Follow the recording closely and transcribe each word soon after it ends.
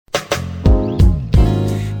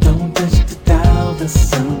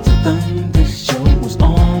Thunder Show is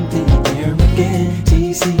on the air again.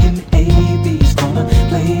 TC and AB's gonna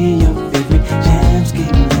play your favorite jams.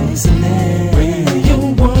 Keep listening. Radio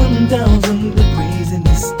 1000, the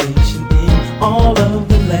craziness station in all of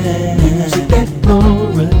the land. Music that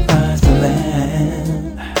glorifies the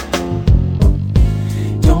land.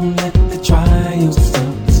 Don't let the trials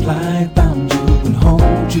of this life bound you and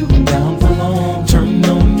hold you down for long. Turn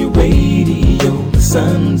on your radio, the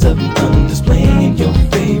sons of the thunders playing your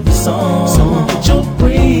favorite song. So put your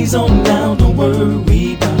praise on now, don't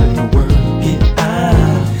worry about the work it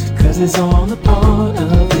out, cause it's all a part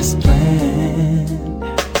of this plan.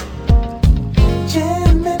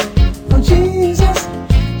 Jamming for Jesus,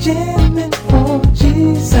 jamming for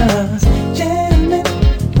Jesus, jamming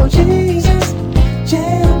for Jesus,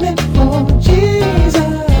 jamming for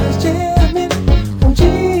Jesus, jamming for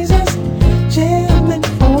Jesus, jamming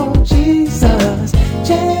for Jesus,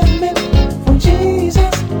 jamming for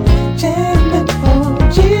Jesus, jamming for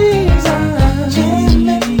Jesus,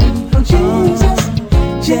 jamming for Jesus,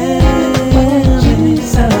 jamming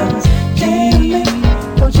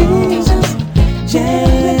for Jesus, jamming for Jesus,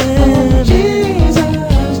 jamming for Jesus,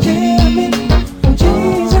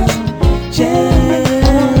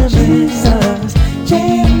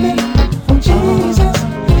 jamming for Jesus, jamming for Jesus, jamming for Jesus, jamming for Jesus,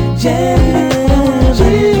 jamming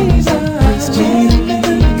for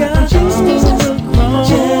Jesus,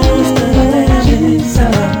 jamming for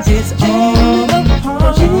Jesus. It's all a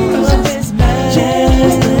part of this man. Jamming for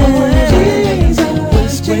Jesus, jamming for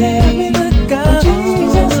Jesus, across the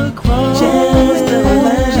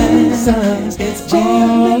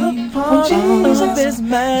land. It's all a part of this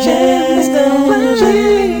man. Jamming for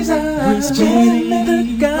Jesus, jamming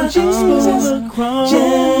for gospel across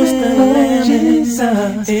the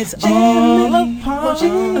land. It's all a part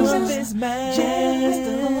of this man.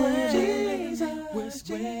 We're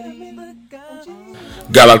spreading the gospel.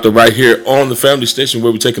 Got out there right here on the family station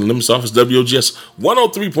where we're taking limits off. It's WOGS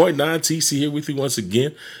 103.9 TC here with you once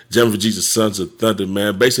again. Jamming for Jesus, Sons of Thunder,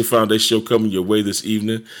 man. Basic Foundation show coming your way this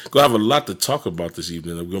evening. Gonna have a lot to talk about this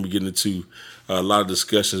evening. We're gonna be getting into a lot of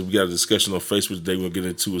discussions. We got a discussion on Facebook today we're gonna get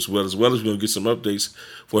into as well as we're gonna get some updates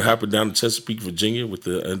for what happened down in Chesapeake, Virginia with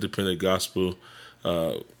the Independent Gospel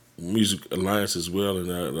Music Alliance as well,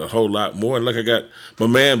 and a whole lot more. And like I got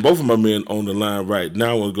both of my men on the line right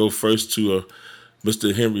now. I want to go first to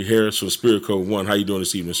Mr. Henry Harris from Spirit Code 1. How you doing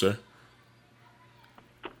this evening, sir?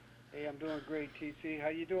 Hey, I'm doing great, TC. How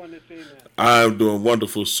you doing this evening? I'm doing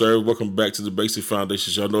wonderful, sir. Welcome back to the Basic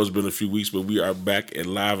Foundation show. I know it's been a few weeks, but we are back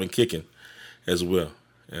and live and kicking as well.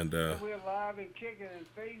 And we're live and kicking, and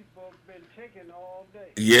Facebook been ticking all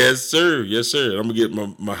day. yes, sir. Yes, sir. I'm going to get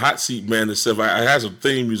my hot seat man himself. I have some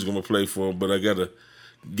theme music I'm going to play for him, but I got to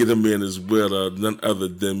get him in as well. None other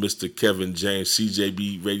than Mr. Kevin James,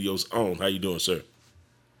 CJB Radio's own. How you doing, sir?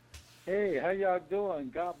 Hey, how y'all doing?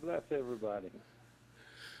 God bless everybody.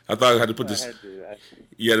 I thought I had to put this. I had to.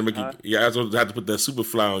 You had to make it. Yeah, I had to put that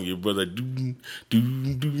Superfly on you, brother.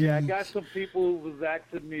 Yeah, I got some people who was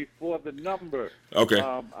asking me for the number. Okay.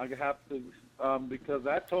 I have to because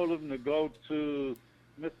I told them to go to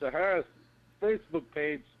Mr. Harris' Facebook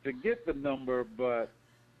page to get the number, but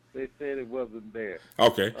they said it wasn't there.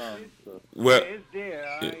 Okay. Well, it's there.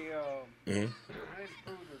 I mhm. I didn't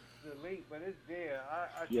prove the link, but it's there.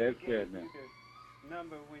 I Yeah, it's should there give now. you the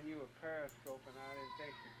number when you were Periscoping. I didn't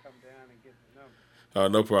think you'd come down and get the number.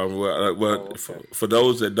 No problem. Well, okay. for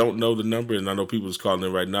those that don't know the number, and I know people is calling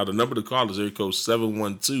in right now, the number to call is area code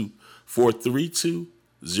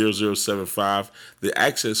 712-432-0075. The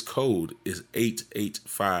access code is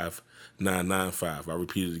 885995. I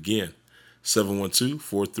repeat it again,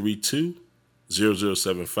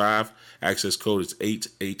 712-432-0075. Access code is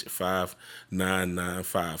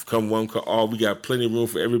 885995. Come one, call all. We got plenty of room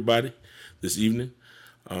for everybody this evening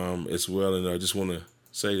as well. And I just want to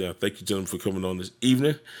say thank you, gentlemen, for coming on this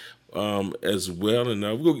evening as well. And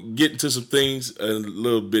we're going to get into some things a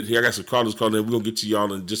little bit here. I got some callers calling in. We're going to get to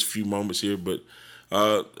y'all in just a few moments here. But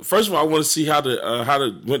first of all, I want to see how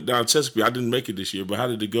it went down Chesapeake. I didn't make it this year, but how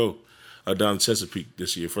did it go down Chesapeake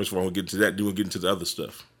this year? First of all, I want to get into that. Then we'll get into the other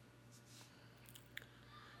stuff.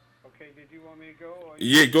 Okay, did you want me to go? Or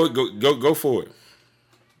Yeah, go for it.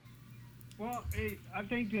 Well, I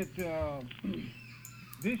think that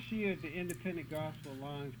this year the Independent Gospel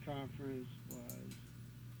Alliance Conference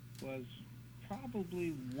was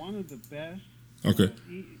probably one of the best. Okay.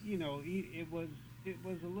 It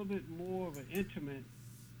was a little bit more of an intimate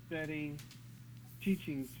setting,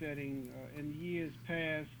 teaching setting. In years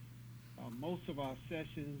past, most of our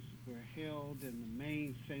sessions were held in the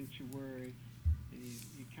main sanctuary, and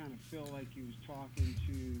you kind of feel like you was talking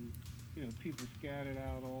to people scattered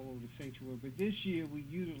out all over the sanctuary. But this year we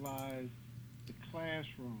utilized the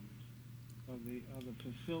classrooms of the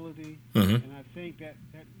facility, and I think that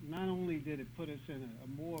not only did it put us in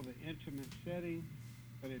a more of an intimate setting,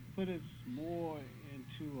 but it put us more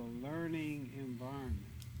into a learning environment.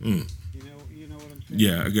 You know what I'm saying?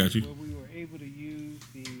 Yeah, I got you. Where we were able to use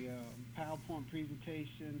the PowerPoint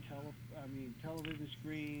presentation, television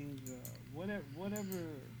screens, whatever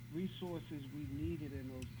resources we needed in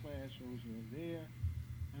those classrooms were there.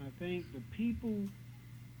 And I think the people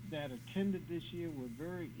that attended this year were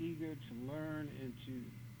very eager to learn and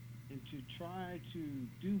to try to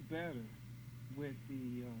do better with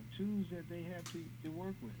the tools that they had to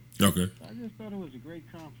work with. Okay. So I just thought it was a great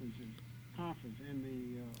conference, and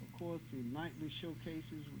of course the nightly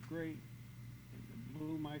showcases were great. And the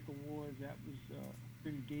Blue Mic Awards, that was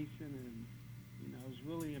pretty decent, and I was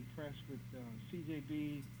really impressed with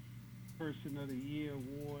CJB Person of the Year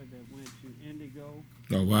award that went to Indigo.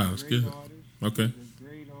 Oh wow, that's good. Artist. Okay. She's a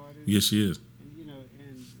great artist. Yes, she is.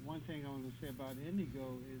 And and one thing I want to say about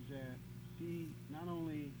Indigo is that she not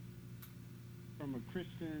only from a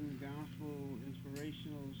Christian gospel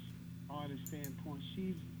inspirational artist standpoint,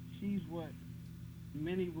 she's what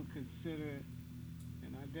many would consider,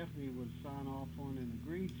 and I definitely would sign off on and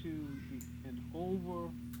agree to, an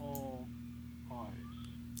overall artist.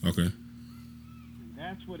 Okay. And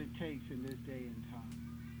that's what it takes in this day and time.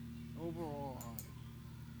 Overall artist.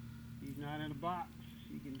 She's not in a box.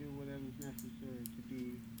 She can do whatever's necessary to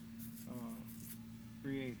be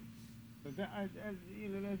creative. But that's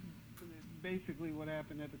basically what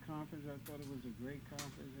happened at the conference. I thought it was a great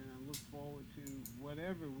conference, and I look forward to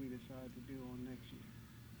whatever we decide to do on next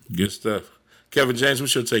year. Good stuff. Kevin James,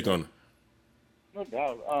 what's your take on it? No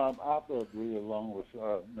doubt. I have to agree along with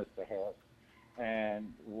Mr. Harris.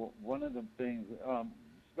 And one of the things,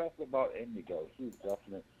 especially about Indigo, she's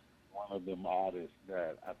definitely one of them artists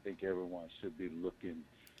that I think everyone should be looking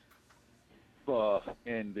for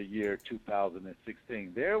in the year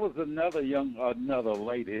 2016. There was another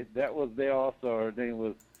lady that was there also. Her name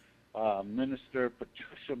was Minister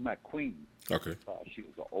Patricia McQueen. Okay. She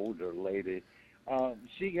was an older lady.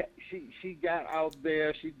 She got out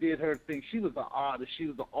there. She did her thing. She was an artist. She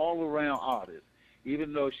was an all-around artist,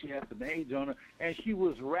 even though she had some age on her. And she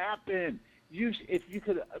was rapping.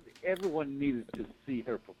 Everyone needed to see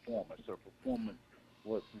her performance. Her performance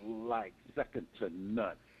was like second to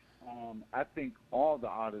none. I think all the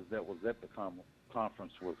artists that was at the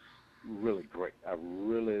conference was really great. I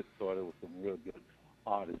really thought it was some real good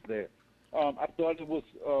artists there. I thought it was,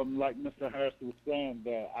 like Mr. Harris was saying,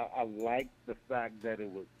 that I liked the fact that it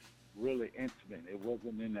was really intimate. It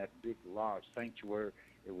wasn't in that big, large sanctuary.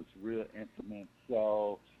 It was real intimate.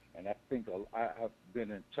 So, and I think I've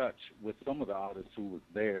been in touch with some of the artists who was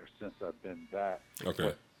there since I've been back.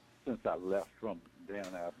 Okay. Since I left from then,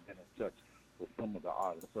 I've been in touch with some of the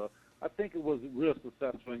artists. So I think it was real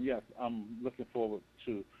successful. And yes, I'm looking forward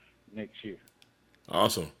to next year.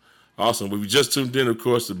 Awesome. Well, we just tuned in, of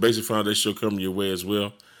course, the Basic Foundation show coming your way as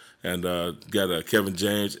well. And got Kevin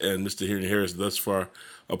James and Mr. Henry Harris thus far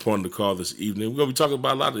upon the call this evening. We're going to be talking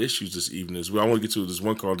about a lot of issues this evening as well. I want to get to this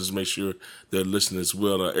one call just to make sure they're listening as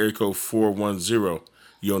well. Area code 410,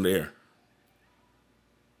 you on the air.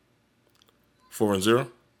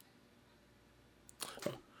 410?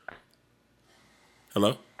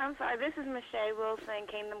 Hello? I'm sorry, this is Michelle Wilson,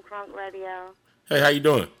 Kingdom Crunk Radio. Hey, how you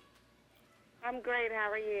doing? I'm great, how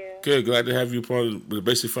are you? Good, glad to have you upon the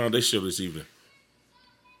Basic Foundation show this evening.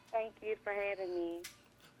 Thank you for having me.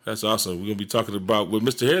 That's awesome. We're going to be talking about what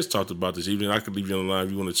Mr. Harris talked about this evening. I can leave you on the line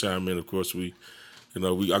if you want to chime in. Of course, I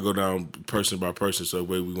go down person by person, so that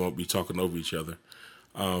way we won't be talking over each other.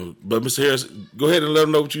 But Mr. Harris, go ahead and let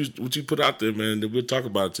them know what you put out there, man. We'll talk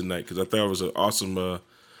about it tonight because I thought it was an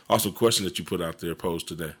awesome question that you put out there posed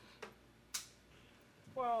today.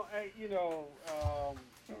 Well,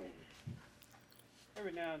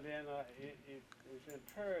 every now and then it's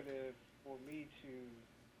imperative for me to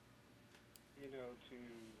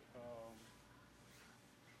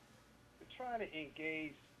try to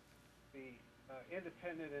engage the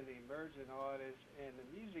independent and the emerging artists and the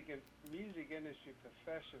music industry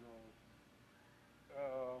professionals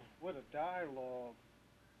with a dialogue,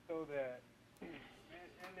 so that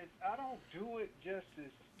I don't do it just to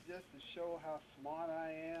show how smart I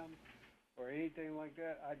am or anything like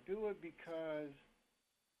that. I do it because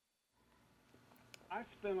I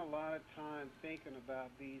spend a lot of time thinking about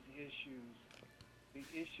these issues, the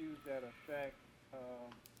issues that affect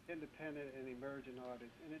independent and emerging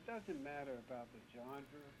artists. And it doesn't matter about the genre.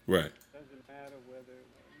 Right. It doesn't matter whether,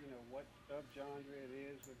 what subgenre it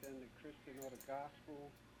is within the Christian or the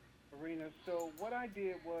gospel. Arena. So what I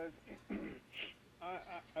did was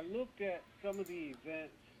I looked at some of the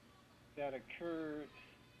events that occurred,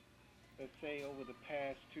 let's say, over the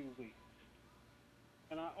past 2 weeks.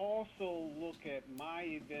 And I also look at my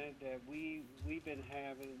event that we've been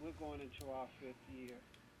having. We're going into our 5th year,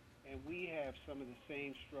 and we have some of the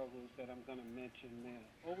same struggles that I'm going to mention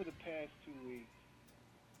now. Over the past 2 weeks,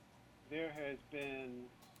 there has been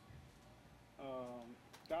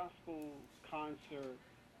gospel concert.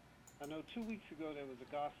 I know 2 weeks ago there was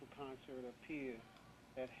a gospel concert up here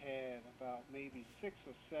that had about maybe 6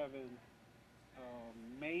 or 7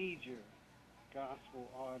 major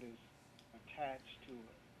gospel artists attached to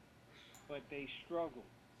it, but they struggled.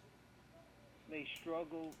 They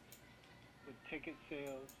struggled with ticket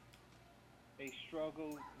sales. They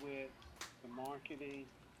struggled with the marketing.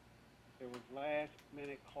 There was last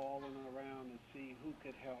minute calling around to see who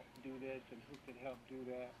could help do this and who could help do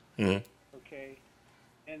that. Mm-hmm. Okay,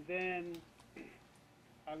 and then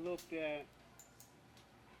I looked at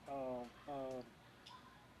a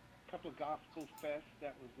couple of gospel fests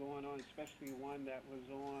that was going on, especially one that was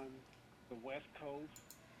on the West Coast.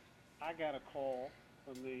 I got a call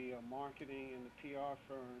from the marketing and the PR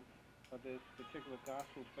firm of this particular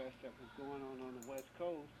gospel fest that was going on the West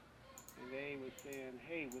Coast, and they were saying,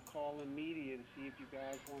 hey, we're calling media to see if you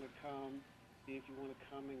guys want to come, see if you want to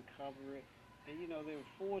come and cover it. And, you know, they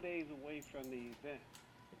were 4 days away from the event.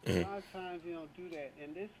 A lot of times you don't do that,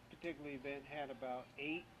 and this particular event had about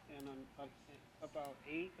 8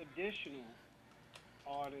 additional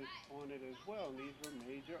artists on it as well. And these were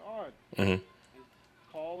major artists. Mm-hmm. And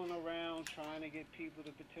calling around, trying to get people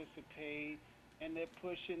to participate, and they're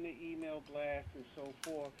pushing the email blast and so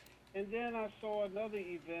forth. And then I saw another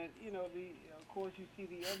event. You know, of course, you see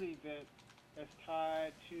the other event that's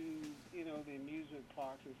tied to, you know, the amusement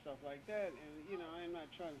parks and stuff like that. And, you know, I'm not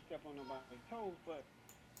trying to step on nobody's toes, but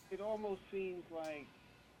it almost seems like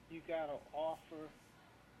you got to offer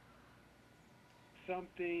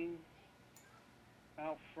something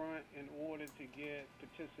out front in order to get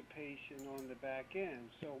participation on the back end.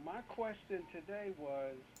 So my question today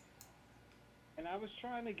was, and I was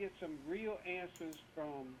trying to get some real answers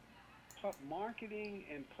from marketing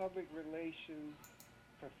and public relations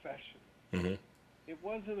professionals. Mm-hmm. It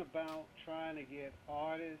wasn't about trying to get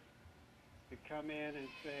artists to come in and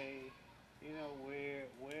say, you know,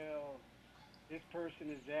 well, this person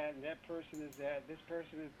is that and that person is that, this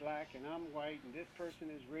person is black and I'm white and this person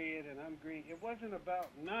is red and I'm green. It wasn't about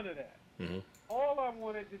none of that. Mm-hmm. All I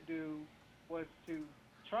wanted to do was to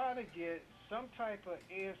try to get some type of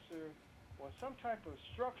answer or some type of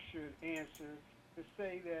structured answer to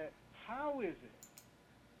say that how is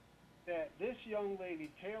it that this young lady,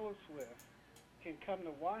 Taylor Swift, can come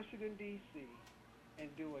to Washington, D.C. and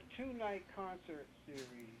do a 2-night concert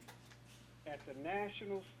series at the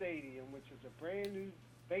National Stadium, which is a brand new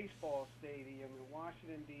baseball stadium in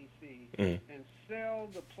Washington, D.C., and sell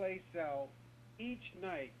the place out each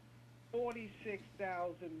night,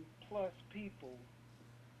 46,000 plus people.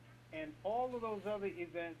 And all of those other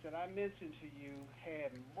events that I mentioned to you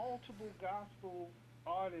had multiple gospel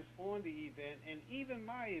artists on the event, and even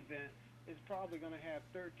my event is probably going to have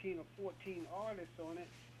 13 or 14 artists on it,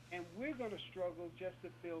 and we're going to struggle just to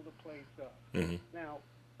fill the place up. Mm-hmm. Now,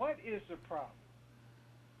 what is the problem?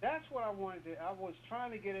 That's what I wanted to, I was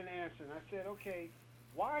trying to get an answer, and I said, okay,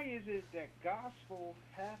 why is it that gospel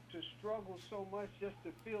have to struggle so much just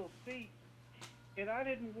to fill seats? And I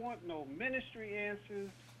didn't want no ministry answers.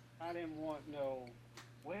 I didn't want no,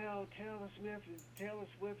 well, Taylor Swift is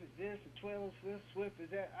this, and Taylor Swift is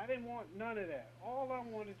that. I didn't want none of that. All I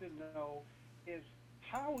wanted to know is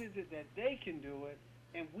how is it that they can do it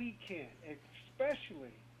and we can't,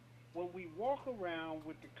 especially when we walk around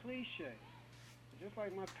with the cliche. Just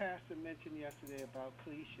like my pastor mentioned yesterday about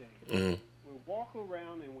cliches. Mm-hmm. We walk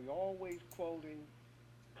around and we always quoting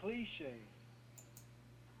cliches,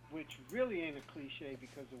 which really ain't a cliche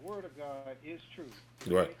because the Word of God is true.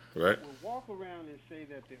 Right, right. We'll walk around and say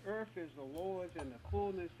that the earth is the Lord's and the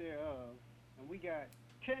fullness thereof, and we got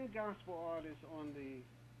 10 gospel artists on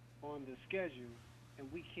the schedule,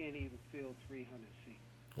 and we can't even fill 300 seats.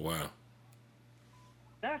 Wow.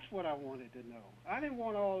 That's what I wanted to know. I didn't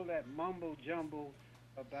want all of that mumbo-jumbo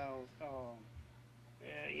about,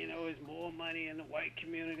 you know, there's more money in the white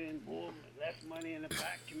community and less money in the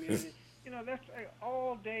black community. You know, that's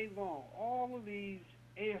all day long. All of these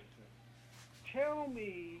answers. Tell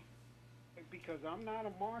me, because I'm not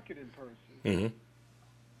a marketing person.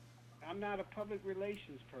 Mm-hmm. I'm not a public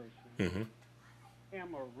relations person. Mm-hmm.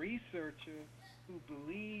 I'm a researcher who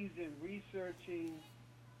believes in researching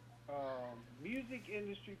music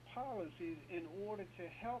industry policies in order to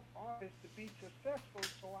help artists to be successful,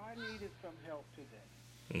 so I needed some help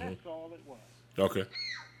today. That's all it was. Okay.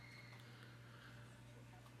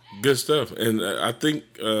 Good stuff. And I think,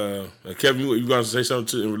 Kevin, you going to say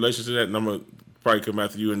something in relation to that? And I'm going to probably come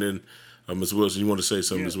after you, and then Ms. Wilson, you want to say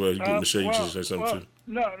something as well? Michelle, you should say something too.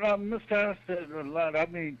 No, Mr. Harris said a lot. I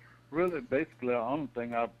mean, really, basically, the only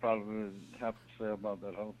thing I probably have to say about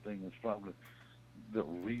that whole thing is probably the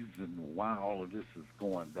reason why all of this is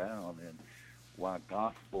going down and why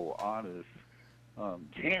gospel artists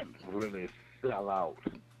can't really sell out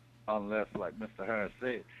unless, like Mr. Harris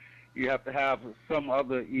said, you have to have some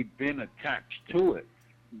other event attached to it.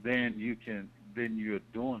 Then you're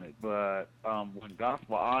doing it. But when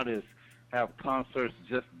gospel artists have concerts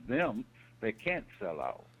just them, they can't sell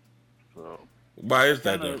out. So why is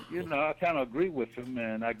that? I kind of agree with him,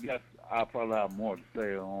 and I guess I'll probably have more to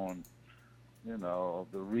say on, the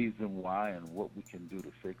reason why and what we can do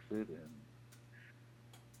to fix it, and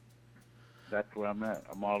that's where I'm at.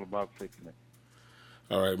 I'm all about fixing it.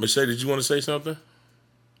 All right, Michelle, did you want to say something?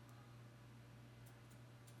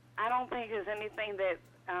 I don't think there's anything that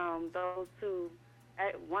those two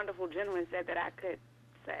wonderful gentlemen said that I could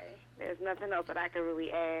say. There's nothing else that I could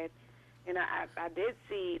really add. I did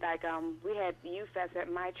see, we had Youth Fest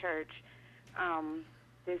at my church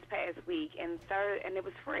this past week, and it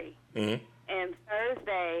was free. Mm-hmm. And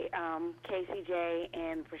Thursday, KCJ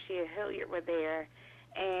and Rashida Hilliard were there,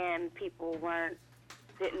 and people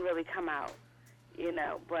didn't really come out,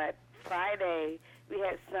 But Friday, we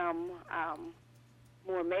had some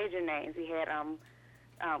more major names. We had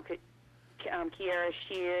Kiara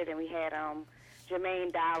Sheard, and we had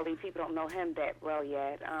Jermaine Dowley. People don't know him that well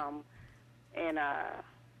yet. And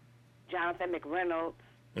Jonathan McReynolds.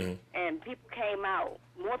 Mm-hmm. And people came out.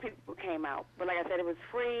 More people came out. But like I said, it was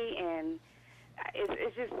free, and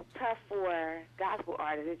it's just tough for gospel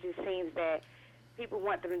artists. It just seems that people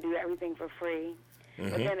want them to do everything for free. Mm-hmm.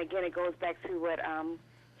 But then again, it goes back to what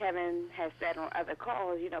Kevin has said on other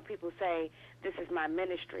calls. People say, this is my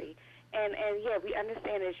ministry. And yeah, we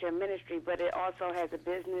understand it's your ministry, but it also has a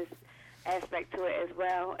business aspect to it as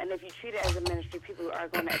well. And if you treat it as a ministry, people are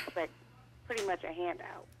going to expect pretty much a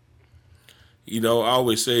handout. I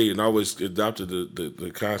always say, and I always adopted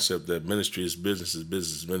the concept that ministry is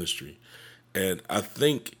business ministry. And I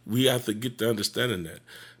think we have to get to understanding that.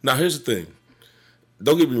 Now, here's the thing.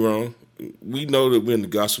 Don't get me wrong. We know that we're in the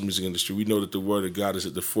gospel music industry. We know that the word of God is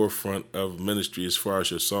at the forefront of ministry as far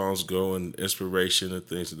as your songs go and inspiration and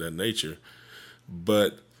things of that nature.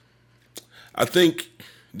 But I think,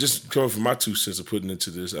 just coming from my 2 cents of putting into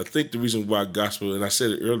this, I think the reason why gospel, and I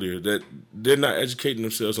said it earlier, that they're not educating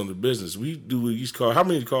themselves on the business. We do these calls. How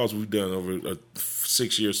many calls we've done over a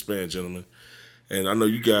 6-year span, gentlemen? And I know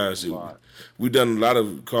you guys, we've done a lot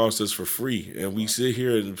of calls that's for free. And we sit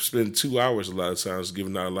here and spend 2 hours a lot of times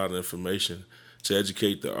giving out a lot of information to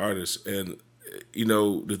educate the artists. And,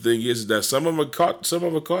 the thing is that some of them caught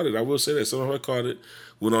it. I will say that. Some of them caught it,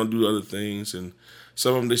 went on to do other things. And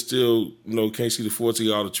some of them, they still, can't see the forest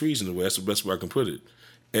to all the trees in the way. That's the best way I can put it.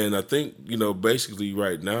 And I think, basically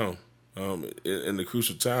right now, in the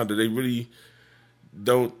crucial time, that they really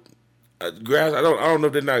don't grasp. I don't know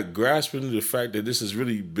if they're not grasping the fact that this is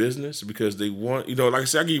really business, because they want, like I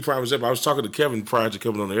said, I'll give you a prime example. I was talking to Kevin prior to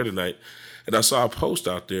coming on the air tonight, and I saw a post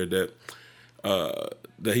out there that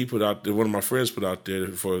he put out, that one of my friends put out there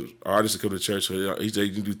for artists to come to church. So he said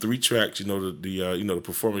you can do 3 tracks, the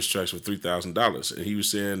performance tracks for $3,000. And he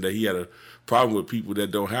was saying that he had a problem with people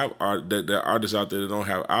that don't have that artists out there that don't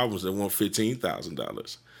have albums that want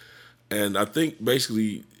 $15,000. And I think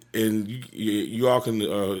basically, and you all can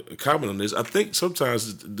comment on this, I think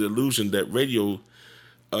sometimes the illusion that radio,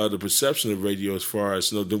 the perception of radio as far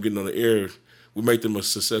as them getting on the air, will make them a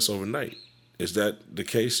success overnight. Is that the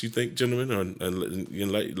case, you think, gentlemen,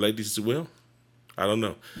 and ladies as well? I don't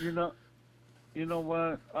know. You know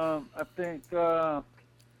what? I think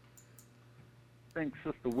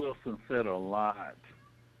Sister Wilson said a lot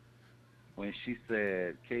when she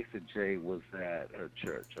said Casey J was at her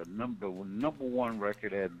church. Her number one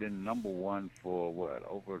record had been number one for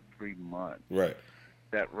over 3 months. Right.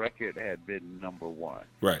 That record had been number one.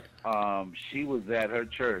 Right. She was at her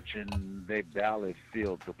church, and they barely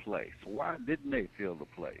filled the place. Why didn't they fill the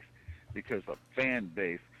place? Because her fan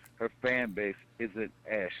base isn't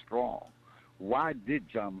as strong. Why did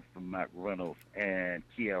Jonathan McReynolds and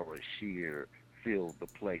Kiara Sheard fill the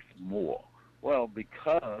place more? Well,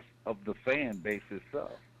 because of the fan base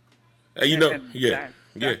itself.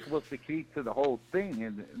 That's what's the key to the whole thing,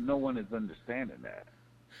 and no one is understanding that.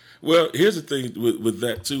 Well, here's the thing with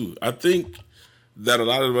that too. I think that a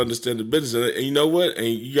lot of them understand the business. And you know what? And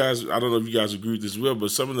you guys, I don't know if you guys agree with this as well,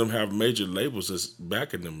 but some of them have major labels that's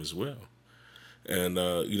backing them as well. And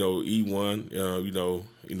E1,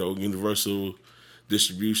 Universal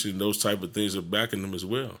Distribution, those type of things are backing them as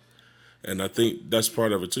well. And I think that's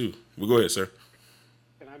part of it too. Well, go ahead, sir.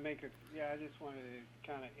 Can I make a? Yeah, I just wanted to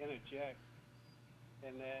kind of interject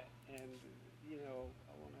in that, and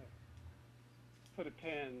I want to put a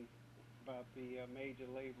pin about the major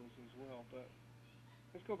labels as well. But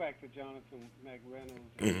let's go back to Jonathan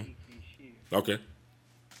McReynolds and E.P. Shear. Okay.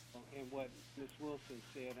 And what Miss Wilson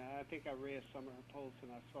said. And I think I read some of her posts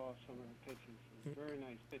and I saw some of her pictures. Very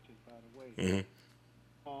nice pictures, by the way.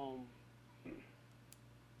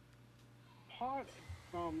 Part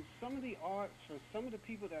from some of the art, from some of the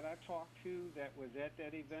people that I talked to that was at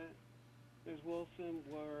that event, Ms. Wilson,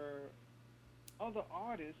 were other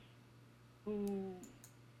artists who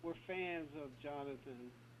were fans of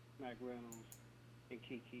Jonathan McReynolds and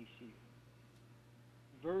Kiki Shear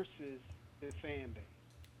versus the fan base.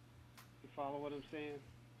 You follow what I'm saying?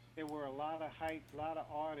 There were a lot of hype, a lot of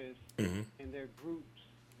artists, and their groups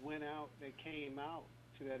went out. They came out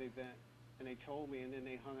to that event, and they told me, and then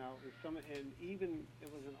they hung out with some. And even there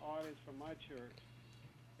was an artist from my church.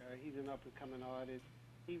 He's an up-and-coming artist.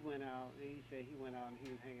 He went out, and he said he went out and he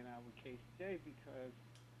was hanging out with KCJ because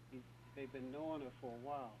they've been knowing her for a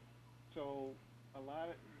while. So a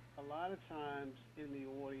lot of times in the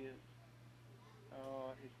audience,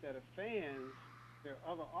 instead of fans, there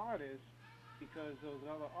are other artists, because those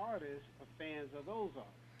other artists are fans of those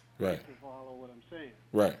artists. Right. To follow what I'm saying.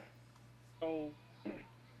 Right. So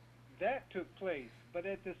that took place, but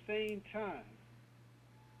at the same time,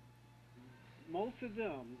 most of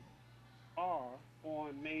them are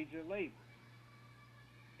on major labels.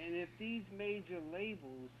 And if these major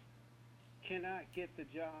labels cannot get the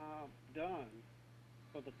job done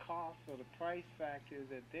for the cost or the price factor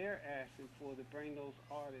that they're asking for to bring those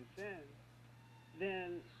artists in,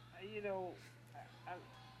 then, I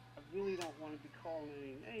really don't want to be calling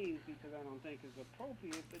any names because I don't think it's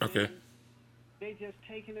appropriate, but okay. Then they just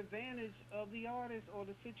taking advantage of the artist or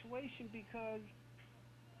the situation, because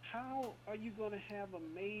how are you going to have a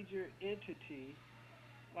major entity,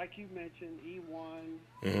 like you mentioned, E1,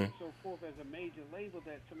 and so forth, as a major label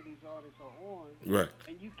that some of these artists are on, right?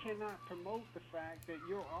 And you cannot promote the fact that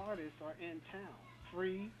your artists are in town,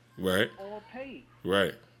 free, right, or paid,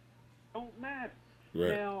 right? Don't matter.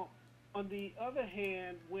 Right. Now, on the other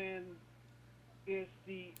hand, when it's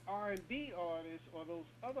the R&B artists or those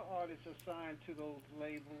other artists assigned to those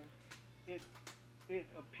labels, it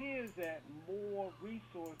appears that more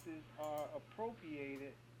resources are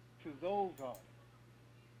appropriated to those artists.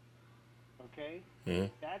 Okay?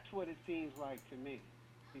 That's what it seems like to me,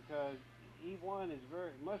 because E1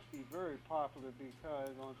 must be very popular,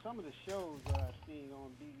 because on some of the shows that I've seen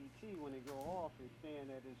on BET, when they go off, it's saying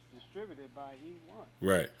that it's distributed by E1.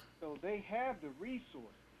 Right. So they have the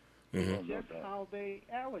resources. It's just how they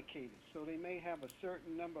allocate it. So they may have a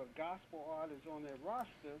certain number of gospel artists on their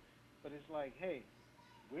roster, but it's like, hey,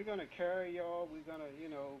 we're going to carry y'all, we're going to,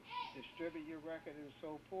 distribute your record and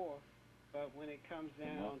so forth. But when it comes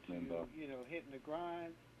down to, hitting the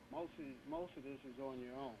grind, most of this is on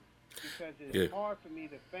your own. Because it's hard for me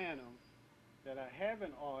to fathom that I have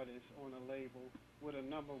an artist on a label with a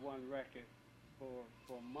number one record for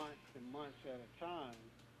months and months at a time,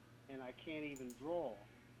 and I can't even draw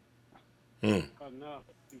enough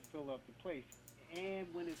to fill up the place. And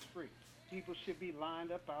when it's free, people should be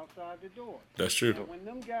lined up outside the door. That's true. And when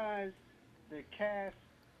them guys, the cast,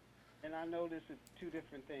 and I know this is two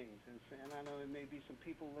different things, and I know there may be some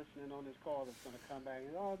people listening on this call that's going to come back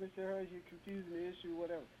and, oh, Mr. Hurst, you're confusing the issue,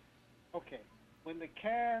 whatever. Okay, when the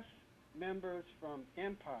cast members from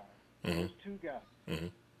Empire, those two guys,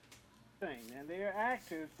 sing, and they're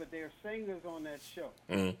actors, but they're singers on that show,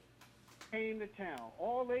 came to town.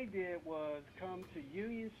 All they did was come to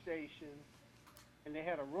Union Station, and they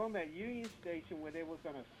had a room at Union Station where they were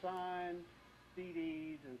going to sign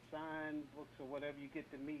CDs and sign books or whatever. You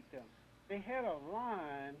get to meet them. They had a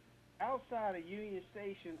line outside of Union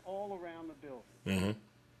Station all around the building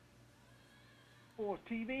for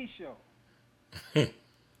a TV show.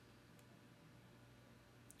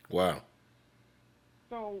 Wow.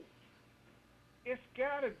 So it's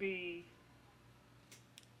got to be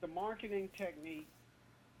the marketing technique,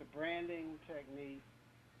 the branding technique,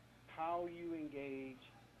 how you engage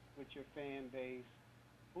with your fan base,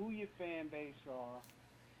 who your fan base are,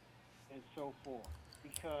 and so forth.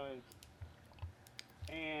 Because,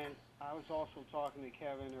 and I was also talking to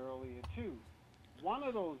Kevin earlier too, one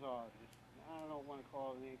of those artists, I don't want to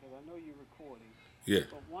call it name because I know you're recording, yeah,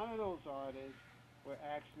 but one of those artists were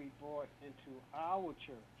actually brought into our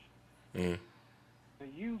church, Mm. the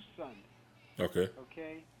youth Sunday. Okay.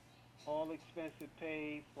 Okay, all expenses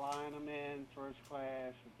paid, flying them in first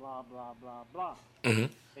class, blah blah blah blah.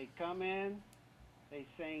 Mm-hmm. They come in, they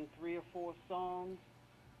sing 3 or 4 songs,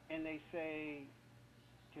 and they say,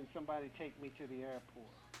 "Can somebody take me to the airport?"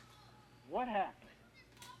 What happened?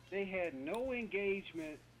 They had no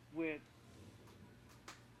engagement with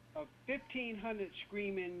a 1,500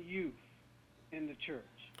 screaming youth in the church.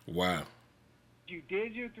 Wow. You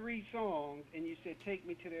did your 3 songs, and you said, "Take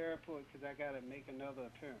me to the airport because I got to make another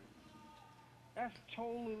appearance." That's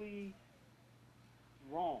totally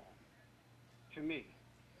wrong to me.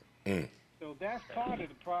 Mm. So that's part of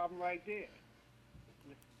the problem right there.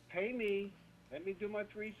 Pay me, let me do my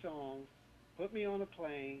 3 songs, put me on a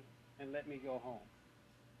plane, and let me go home.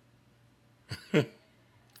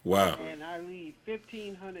 Wow. And I leave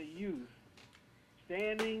 1,500 youth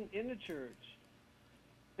standing in the church,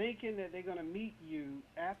 thinking that they're going to meet you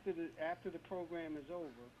after the program is over,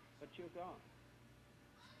 but you're gone.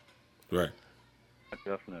 Right. I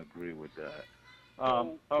definitely agree with that.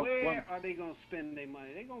 So where are they going to spend their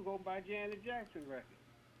money? They're going to go buy Janet Jackson records.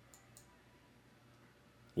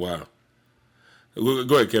 Wow.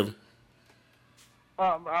 Go ahead, Kevin.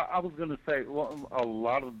 I was going to say, well, a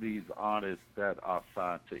lot of these artists that are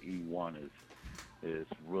signed to E1 is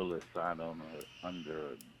really signed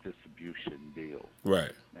under distribution deals.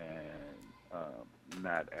 Right. And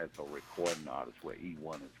not as a recording artist where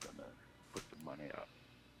E1 is going to put the money up.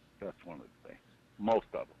 That's one of the things. Most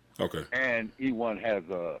of them. Okay. And E1 has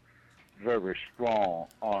a very strong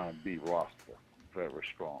R&B roster. Very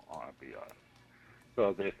strong R&B artists.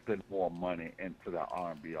 So they spend more money into the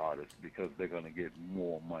R&B artists because they're going to get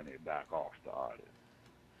more money back off the artist.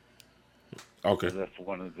 Okay. So that's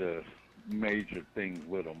one of the major things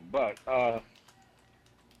with them. But Mr.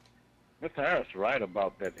 Harris right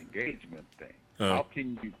about that engagement thing. How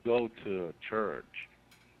can you go to a church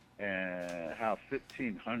and have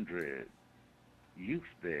 1,500 youth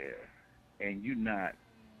there and you not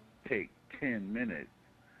take 10 minutes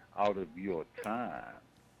out of your time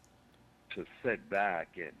to sit back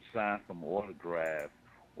and sign some autographs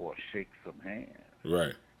or shake some hands?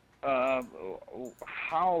 Right.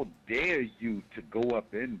 How dare you to go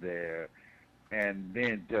up in there and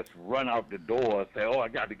then just run out the door and say, "Oh, I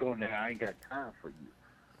got to go now. I ain't got time for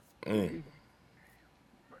you." Mm.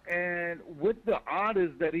 And with the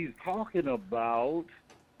artists that he's talking about,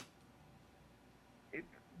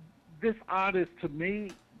 this artist to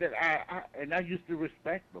me that I used to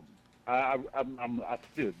respect them. I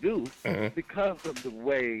still do because of the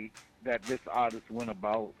way that this artist went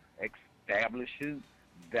about establishing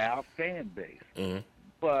their fan base. Mm-hmm.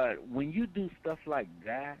 But when you do stuff like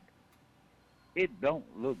that, it don't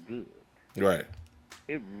look good. Right.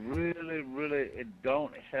 It really, it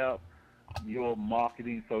don't help your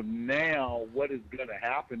marketing. So now what is going to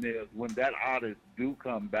happen is when that artist do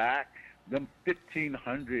come back, them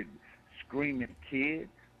 1,500 screaming kids,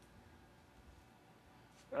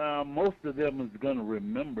 most of them is going to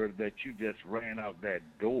remember that you just ran out that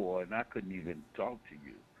door and I couldn't even talk to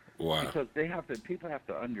you. Wow. Because people have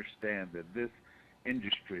to understand that this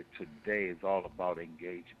industry today is all about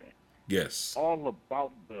engagement. Yes. All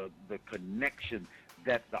about the connection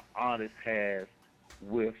that the artist has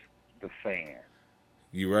with the fan.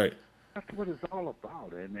 You're right. That's what it's all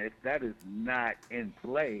about. And if that is not in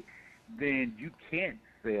play, then you can't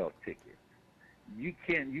sell tickets. You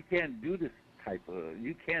can't do this type of,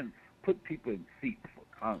 you can't put people in seats for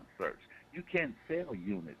concerts. You can't sell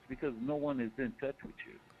units because no one is in touch with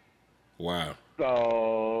you. Wow.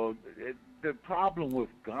 So the problem with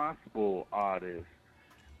gospel artists,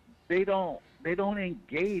 they don't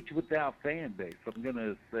engage with their fan base. I'm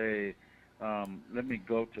gonna say, let me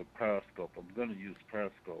go to Periscope. I'm gonna use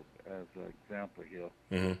Periscope as an example here.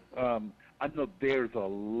 Mm-hmm. I know there's a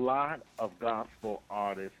lot of gospel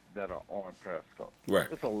artists that are on Periscope. Right.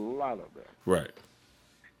 There's a lot of them. Right.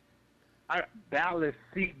 I barely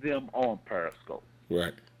see them on Periscope.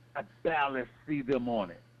 Right. I barely see them on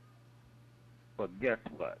it. But guess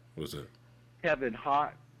what? What's that? Kevin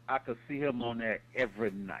Hart, I could see him on there every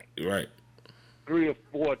night. Right. 3 or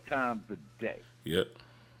 4 times a day. Yep.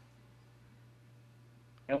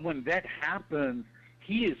 And when that happens,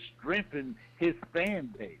 he is strengthening his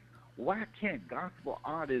fan base. Why can't gospel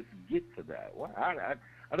artists get to that? Why?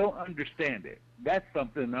 I don't understand it. That's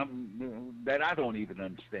something that I don't even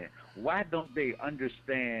understand. Why don't they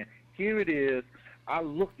understand? Here it is. I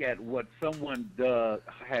look at what someone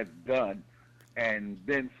has done and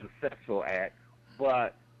been successful at,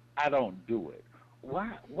 but I don't do it.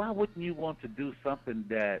 Why wouldn't you want to do something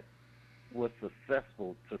that was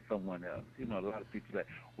successful to someone else. You know, a lot of people say,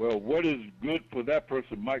 well, what is good for that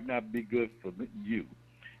person might not be good for you.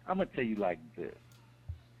 I'm going to tell you like this.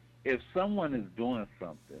 If someone is doing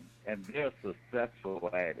something and they're successful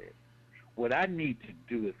at it, what I need to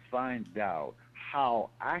do is find out how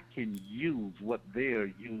I can use what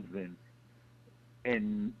they're using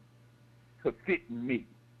and to fit me.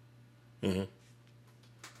 Mm-hmm.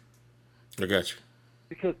 I got you.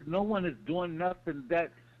 Because no one is doing nothing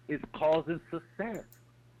that is causing success.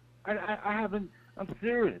 I haven't. I'm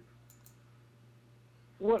serious.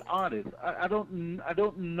 What artist? I don't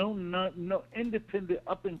know. No independent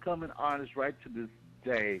up and coming artist right to this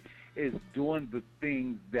day is doing the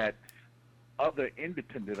things that other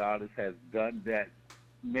independent artists has done that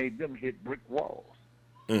made them hit brick walls.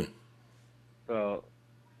 Mm. So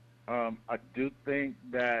I do think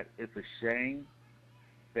that it's a shame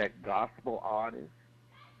that gospel artists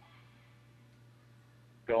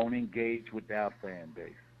don't engage with our fan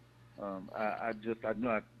base. I know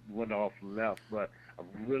I went off left, but I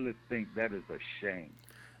really think that is a shame.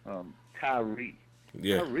 Tyree.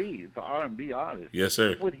 Yeah. Tyree is an R&B artist. Yes,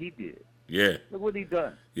 sir. Look what he did. Yeah. Look what he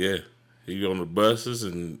done. Yeah. He on the buses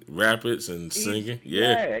and rapids and singing.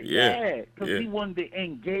 Yeah. Because he wanted to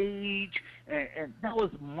engage, and that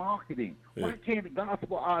was marketing. Yeah. Why can't the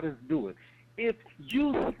gospel artists do it? If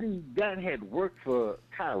you see that had worked for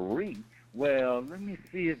Tyree, well, let me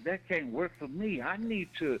see if that can't work for me. I need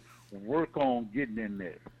to work on getting in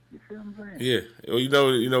there. You see what I'm saying? Yeah. Well,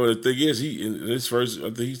 you know the thing is, he in his first,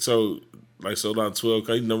 I think he sold out 12.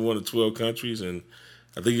 He's number one in 12 countries, and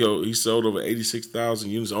I think he sold over 86,000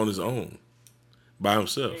 units on his own by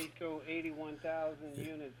himself. He sold 81,000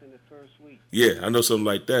 units in the first week. Yeah, I know something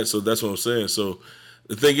like that. So that's what I'm saying. So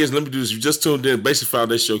the thing is, let me do this. You just tuned in. Basic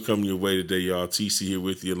Foundation Show coming your way today, y'all. TC here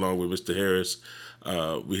with you, along with Mr. Harris.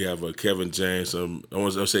 We have Kevin James. I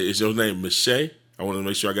want to say, is your name Michelle? I want to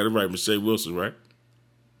make sure I got it right. Michelle Wilson, right?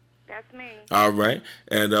 That's me. All right.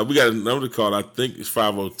 And we got another call. I think it's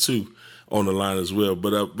 502 on the line as well.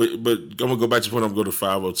 But I'm going to go back to the point. I'm going to go to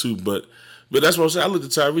 502. But that's what I'm saying. I looked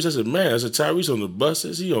at Tyrese. I said, man, Tyrese on the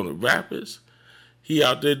buses. He on the Rapids. He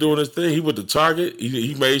out there doing his thing. He went to Target.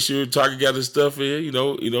 He made sure Target got his stuff in, you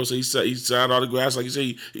know. So he signed autographs. Like you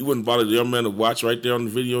say, he wouldn't bother the young man to watch right there on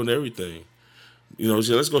the video and everything. You know,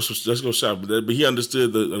 so let's go shop. But he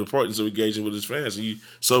understood the importance of engaging with his fans. And you're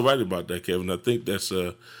so right about that, Kevin. I think that's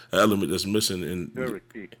an element that's missing in. Very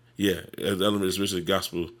key. Yeah, an element that's missing in the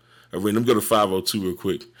gospel arena. Let me go to 502 real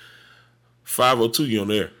quick. 502, you on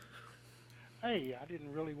there? Hey, I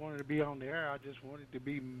didn't really want to be on the air. I just wanted to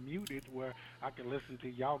be muted where I could listen to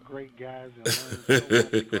y'all great guys and learn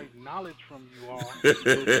so much great knowledge from you all.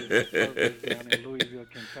 Down in Louisville,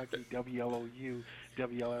 Kentucky, WLOU,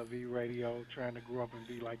 WLV Radio, trying to grow up and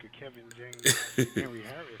be like a Kevin James, Henry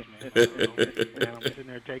Harris, man. And I'm sitting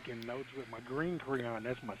there taking notes with my green crayon.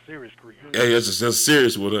 That's my serious crayon. Hey, that's a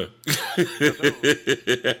serious one,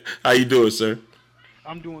 huh? How you doing, sir?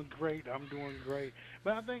 I'm doing great.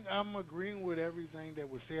 But I think I'm agreeing with everything that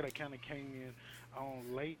was said. I kind of came in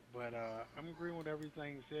on late, but I'm agreeing with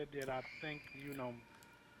everything said. That I think, you know,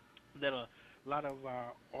 that a lot of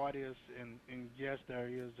our artists, and yes, there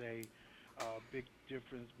is a big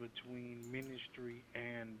difference between ministry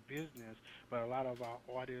and business, but a lot of our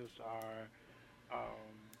artists are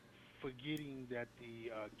forgetting that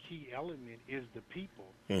the key element is the people,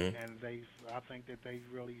 and I think that they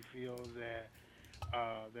really feel that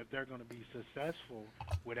they're going to be successful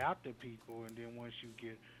without the people, and then once you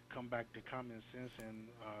come back to common sense and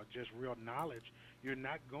just real knowledge, you're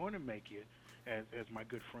not going to make it, as my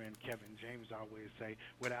good friend Kevin James always say,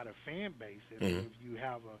 without a fan base. And if you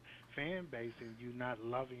have a fan base and you're not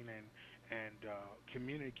loving and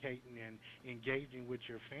communicating and engaging with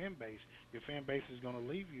your fan base is going to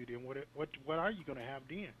leave you. Then what are you going to have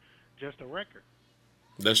then? Just a record.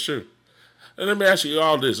 That's true. And let me ask you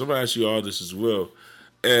all this. I'm going to ask you all this as well.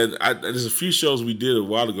 And there's a few shows we did a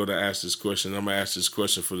while ago to ask this question. I'm going to ask this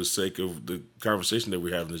question for the sake of the conversation that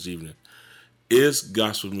we're having this evening. Is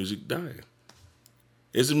gospel music dying?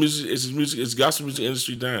 Is gospel music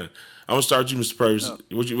industry dying? I'm going to start with you, Mr. Purvis. No.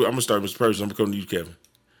 I'm going to start with Mr. Purvis. I'm going to come to you, Kevin.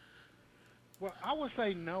 Well, I would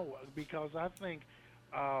say no, because I think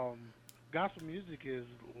gospel music is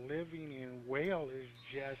living and well. Is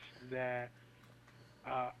just that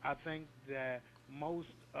I think that most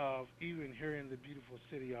of, even here in the beautiful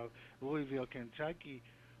city of Louisville, Kentucky,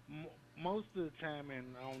 most of the time, and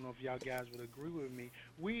I don't know if y'all guys would agree with me,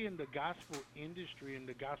 we in the gospel industry, in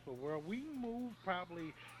the gospel world, we move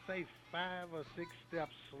probably, say, 5 or 6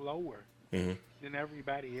 steps slower than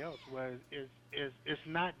everybody else. Where it's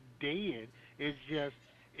not dead. It's just,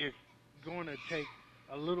 it's going to take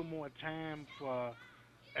a little more time for,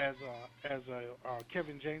 as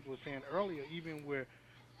Kevin James was saying earlier, even with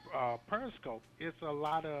Periscope, it's a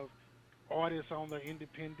lot of artists on the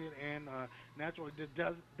independent and natural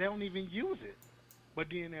that they don't even use it. But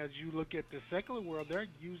then as you look at the secular world, they're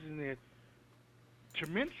using it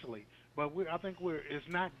tremendously. But I think it's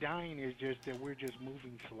not dying. It's just that we're just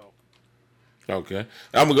moving slow. Okay.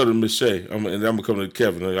 I'm going to go to Ms. Shea, and I'm going to come to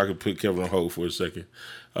Kevin. I can put Kevin on hold for a second.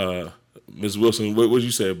 Ms. Wilson, what did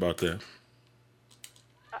you say about that?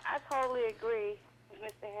 I totally agree with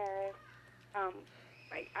Mr. Harris.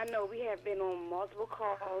 I know we have been on multiple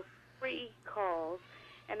calls, free calls,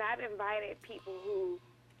 and I've invited people who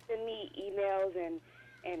send me emails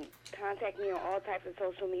and contact me on all types of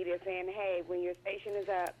social media saying, hey, when your station is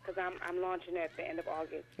up, because I'm launching at the end of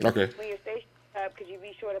August. Okay. When your station is up, could you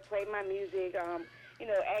be sure to play my music?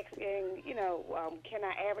 Asking, can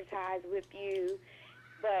I advertise with you?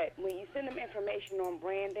 But when you send them information on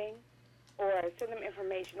branding or send them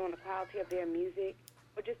information on the quality of their music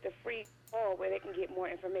or just a free call where they can get more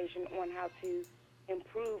information on how to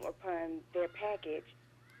improve upon their package,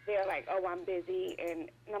 they're like, oh, I'm busy. And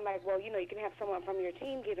I'm like, well, you can have someone from your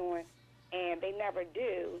team get on, and they never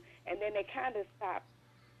do. And then they kind of stop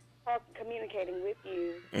communicating with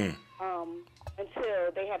you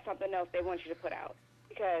until they have something else they want you to put out.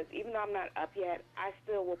 Because even though I'm not up yet, I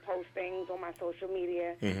still will post things on my social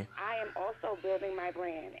media. Mm-hmm. I am also building my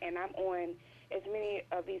brand, and I'm on as many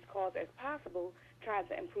of these calls as possible trying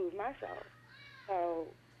to improve myself. So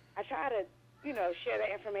I try to, share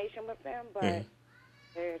that information with them, but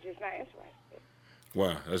they're just not interested.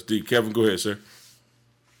 Wow, that's deep. Kevin, go ahead, sir.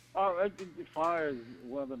 As far as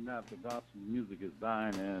whether or not the gospel music is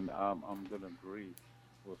dying, and I'm going to agree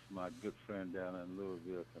with my good friend down in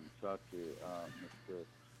Louisville, Kentucky, Mr.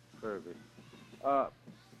 Kirby.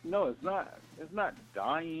 No, it's not. It's not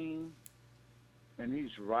dying, and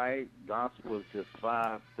he's right. Gospel is just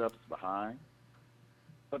 5 steps behind,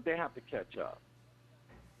 but they have to catch up.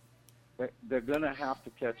 They're going to have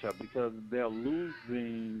to catch up because they're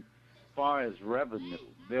losing as far as revenue.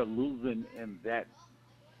 They're losing in that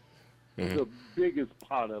the biggest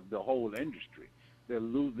part of the whole industry. They're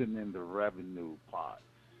losing in the revenue part,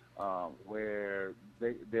 where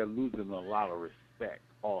they're losing a lot of respect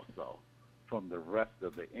also from the rest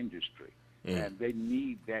of the industry. And they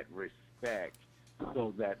need that respect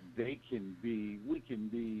so that we can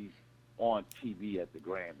be on TV at the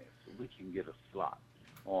Grammys. We can get a slot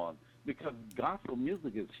on, because gospel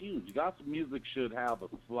music is huge. Gospel music should have a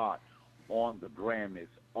slot on the Grammys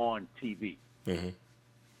on TV. Mm-hmm.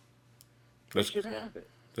 They should have it.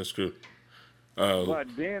 That's true. But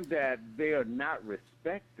then that they are not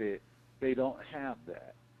respected, they don't have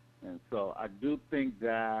that. And so I do think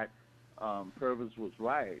that Purvis was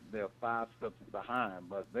right. They're 5 steps behind,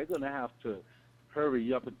 but they're going to have to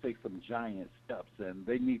hurry up and take some giant steps, and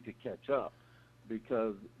they need to catch up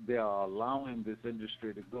because they are allowing this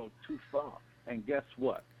industry to go too far. And guess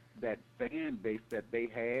what? That fan base that they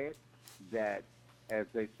had, that, as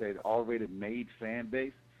they said, already made fan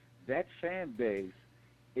base, that fan base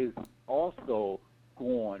is also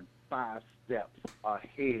going 5 steps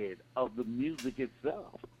ahead of the music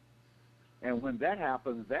itself. And when that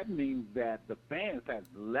happens, that means that the fans have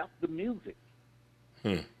left the music.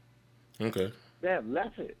 Okay. They have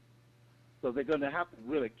left it. So they're going to have to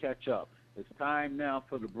really catch up. It's time now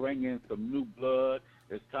to bring in some new blood.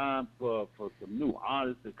 It's time for some new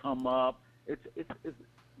artists to come up. It's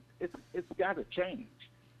got to change.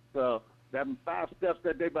 So them 5 steps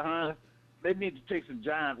that they're behind, they need to take some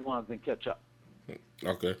giant ones and catch up.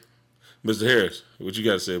 Okay. Mr. Harris, what you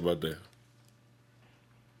got to say about that?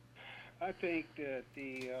 I think that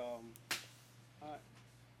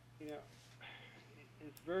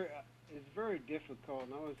it's very difficult,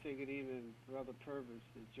 and I was thinking even Brother Purvis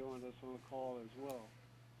that joined us on the call as well.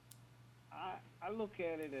 I look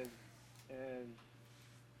at it as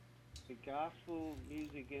the gospel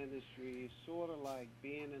music industry is sort of like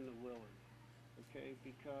being in the wilderness, okay?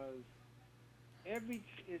 Because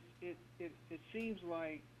it seems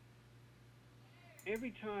like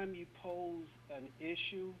every time you pose an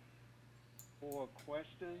issue or a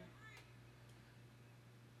question,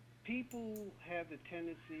 people have the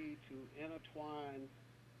tendency to intertwine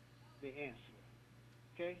the answer,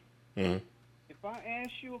 okay? Mm-hmm. If I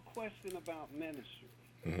ask you a question about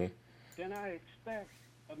ministry, then I expect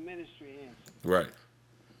a ministry answer. Right.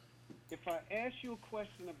 If I ask you a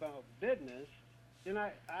question about business, then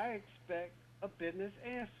I expect a business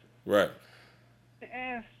answer. Right.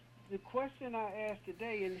 The question I asked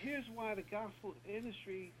today, and here's why the gospel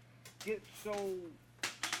industry gets so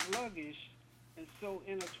sluggish and so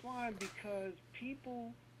intertwined, because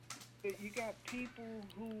people you got people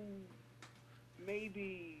who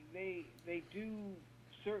maybe they do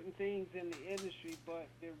certain things in the industry, but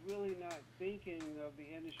they're really not thinking of the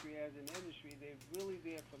industry as an industry. They're really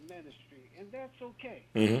there for ministry, and that's okay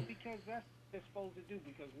because that's what they're supposed to do.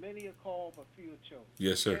 Because many are called, but few are chosen.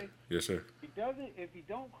 Yes, sir. Okay? Yes, sir. If he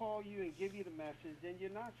don't call you and give you the message, then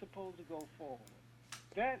you're not supposed to go forward.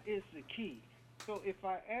 That is the key. So if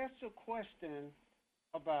I ask a question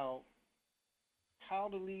about how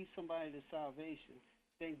to lead somebody to salvation,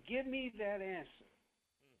 then give me that answer.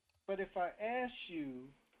 But if I ask you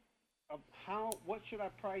what should I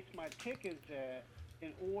price my tickets at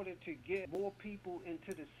in order to get more people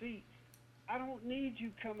into the seats, I don't need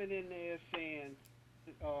you coming in there saying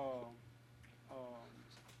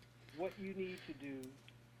what you need to do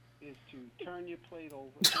is to turn your plate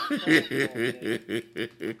over. You're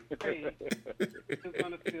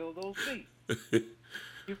going to fill those seats.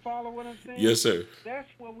 You follow what I'm saying? Yes, sir. That's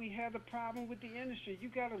where we have the problem with the industry. You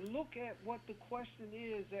got to look at what the question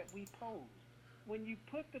is that we pose. When you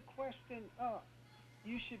put the question up,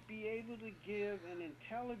 you should be able to give an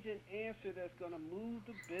intelligent answer that's going to move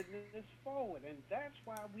the business forward. And that's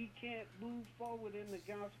why we can't move forward in the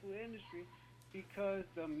gospel industry, because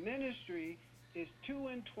the ministry is too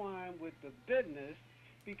entwined with the business.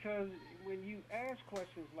 Because when you ask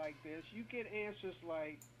questions like this, you get answers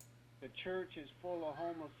like, the church is full of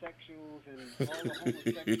homosexuals and all the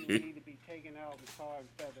homosexuals need to be taken out and tarred and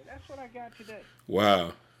feathered. That's what I got today.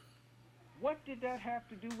 Wow. What did that have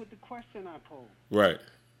to do with the question I posed? Right.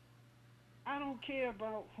 I don't care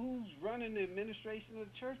about who's running the administration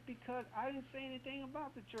of the church, because I didn't say anything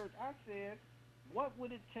about the church. I said, what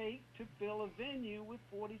would it take to fill a venue with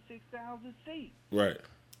 46,000 seats? Right.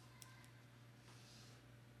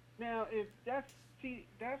 Now, if that's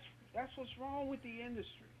what's wrong with the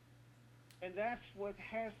industry. And that's what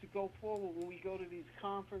has to go forward when we go to these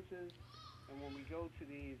conferences and when we go to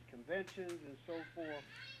these conventions and so forth.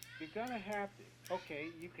 You're going to have to, okay,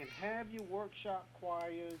 you can have your workshop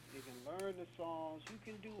choirs, you can learn the songs, you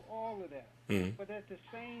can do all of that. Mm-hmm. But at the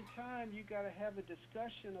same time, you got to have a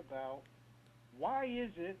discussion about why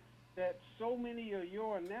is it that so many of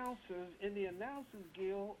your announcers in the Announcers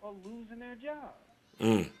Guild are losing their jobs?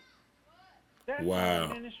 Mm. That's Wow.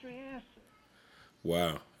 the ministry answer.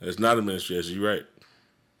 Wow. It's not a ministry, as you're right.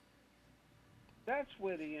 That's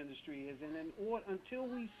where the industry is. And until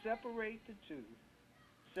we separate the two,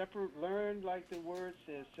 learn, like the word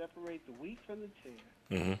says, separate the wheat from the tare.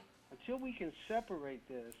 Mm-hmm. Until we can separate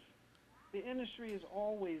this, the industry is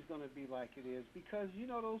always going to be like it is. Because, you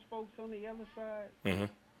know, those folks on the other side, Mm-hmm.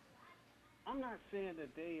 I'm not saying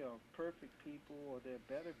that they are perfect people or they're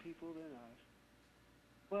better people than us.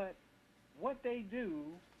 But what they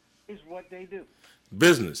do is what they do.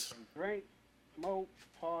 Business. Drink, smoke,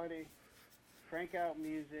 party, crank out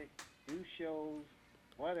music, do shows,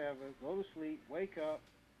 whatever, go to sleep, wake up,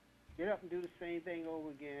 get up and do the same thing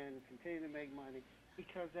over again, continue to make money,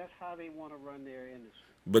 because that's how they want to run their industry.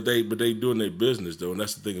 But they doing their business though, and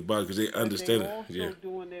that's the thing about it, because they understand They're also it.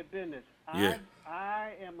 doing their business. Yeah.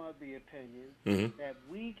 I am of the opinion Mm-hmm. that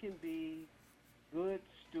we can be good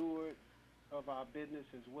stewards of our business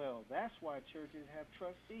as well. That's why churches have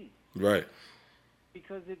trustees. Right.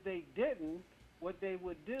 Because if they didn't, what they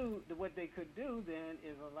could do then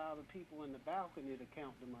is allow the people in the balcony to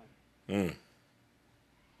count the money.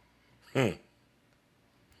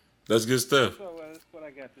 That's good stuff. So that's what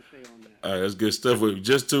I got to say on that. All right, that's good stuff. We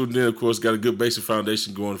just tuned in, of course, got a good basic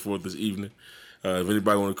foundation going for it this evening. If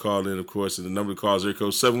anybody want to call in, of course, and the number to call is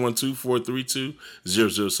code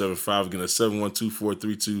 712-432-0075. Again, that's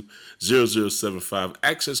 712-432-0075.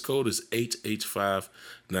 Access code is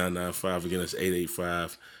 885-995. Again, that's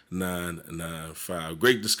 885-995.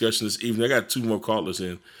 Great discussion this evening. I got two more callers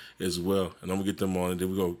in as well, and I'm going to get them on, and then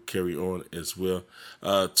we're going to carry on as well.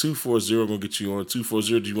 240, I'm going to get you on.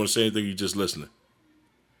 240, do you want to say anything, or you just listening?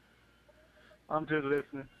 I'm just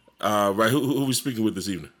listening. Right, who we speaking with this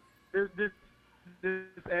evening? This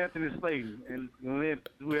is Anthony Slayton, and we're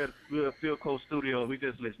at Field Coast Studio. We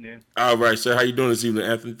just listening. All right, sir. How you doing this evening,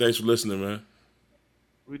 Anthony? Thanks for listening, man.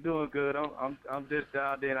 We're doing good. I'm just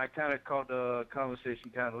out there, and I kind of caught the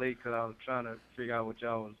conversation kind of late because I was trying to figure out what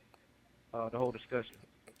y'all was the whole discussion.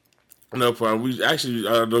 No problem. We actually,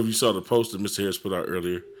 I don't know if you saw the post that Mr. Harris put out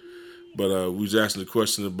earlier, but we was asking the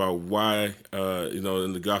question about why,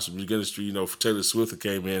 in the gospel music industry, Taylor Swift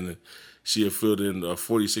came in and she had filled in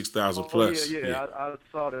 46,000 plus. Yeah. I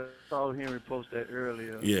saw Henry post that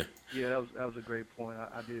earlier. Yeah. Yeah, that was a great point.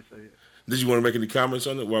 I did say it. Did you want to make any comments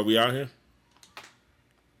on it while we out here?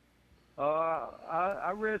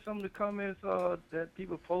 I read some of the comments that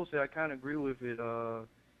people posted. I kind of agree with it.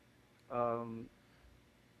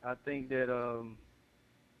 I think that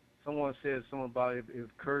someone said something about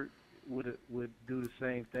if Kurt would do the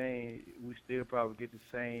same thing, we still probably get the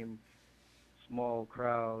same small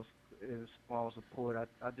crowds and small support.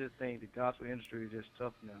 I just think the gospel industry is just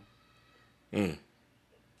tough now. I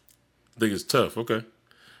think it's tough. Okay.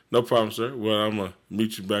 No problem, sir. Well, I'm going to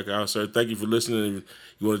meet you back out, sir. Thank you for listening. If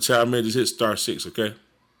you want to chime in, just hit *6, okay?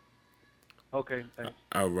 Okay, thanks.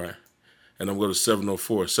 All right. And I'm going to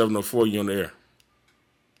 704. 704, you on the air.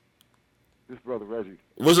 This is Brother Reggie.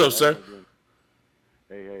 What's up, sir?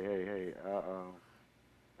 Hey.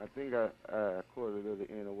 I think I caught a little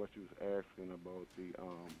end of what you was asking about the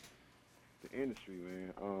industry,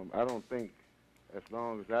 man. I don't think, as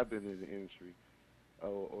long as I've been in the industry,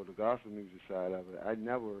 or the gospel music side of it, I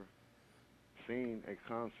never seen a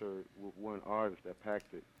concert with one artist that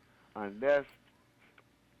packed it, unless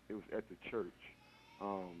it was at the church.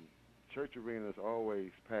 Church arenas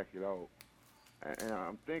always pack it out, and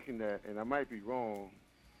I'm thinking that, and I might be wrong,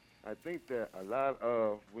 I think that a lot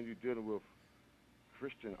of, when you're dealing with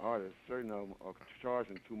Christian artists, certain of them are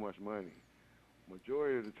charging too much money.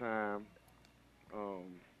 Majority of the time,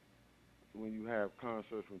 when you have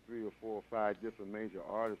concerts from 3 or 4 or 5 different major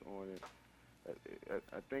artists on it,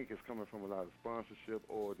 I think it's coming from a lot of sponsorship,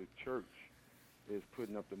 or the church is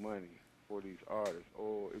putting up the money for these artists.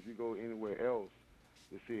 Or if you go anywhere else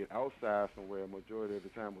to see it outside somewhere, majority of the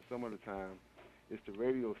time, or some of the time, it's the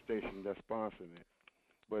radio station that's sponsoring it.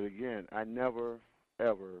 But again, I never,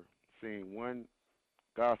 ever seen one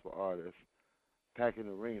gospel artist pack an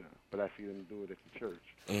arena, but I see them do it at the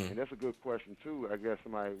church. And that's a good question, too. I guess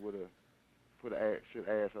somebody should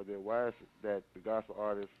ask out there, why is it that the gospel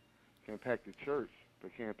artists can pack the church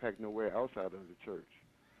but can't pack nowhere outside of the church?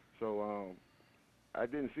 So I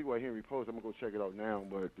didn't see what Henry posted. I'm going to go check it out now,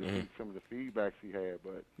 but to see some of the feedbacks he had.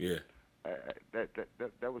 But yeah,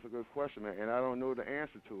 that was a good question, man, and I don't know the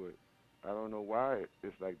answer to it. I don't know why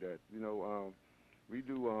it's like that. You know, we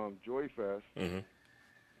do Joy Fest,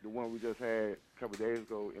 the one we just had a couple of days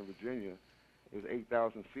ago in Virginia. It was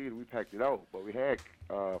 8,000 seats. We packed it out, but we had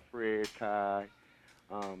Fred, Ty,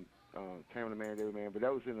 Tamla Man, David Man, but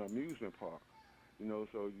that was in an amusement park. You know,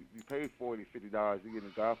 so you pay $40, $50, you get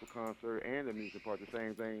a gospel concert and an amusement park. The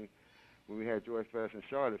same thing when we had Joy Fest in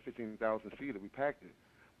Charlotte, 15,000 seats, we packed it.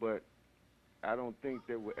 But I don't think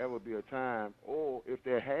there will ever be a time, or if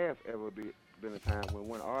there has ever been a time when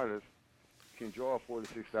one artist can draw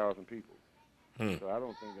 46,000 people. So I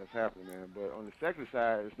don't think that's happening, man. But on the secular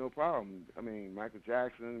side, it's no problem. I mean, Michael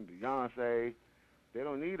Jackson, Beyonce, they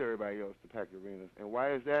don't need everybody else to pack arenas. And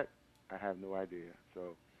why is that? I have no idea.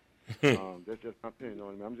 So that's just my opinion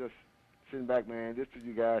on it, man. I'm just sitting back, man, just to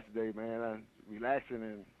you guys today, man. I'm relaxing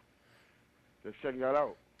and just checking y'all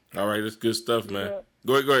out. All right, that's good stuff, man.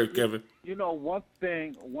 Go ahead, Kevin. You know, one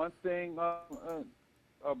thing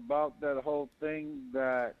about that whole thing,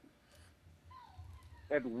 that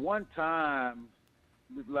at one time,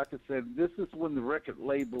 like I said, this is when the record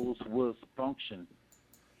labels was functioning.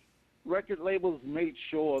 Record labels made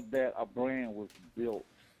sure that a brand was built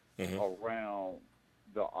around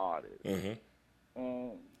the artist.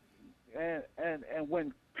 And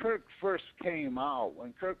when Kirk first came out,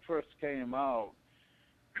 Kirk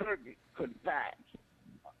could pack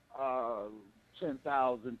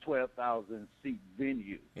 10,000, 12,000 seat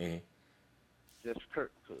venue. Just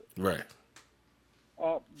Kirk could. Right.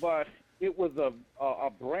 But it was a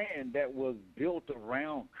brand that was built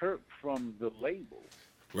around Kirk from the label.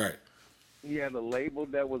 Right. He had a label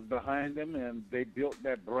that was behind him, and they built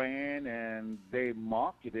that brand, and they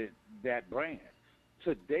marketed that brand.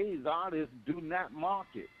 Today's artists do not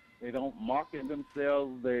market. They don't market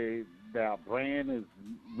themselves. Their brand is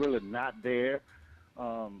really not there.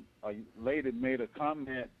 A lady made a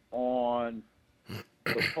comment on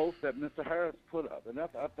the post that Mr. Harris put up, and I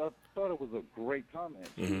thought it was a great comment.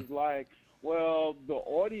 She was like, well, the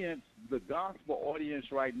gospel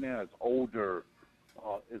audience right now is older,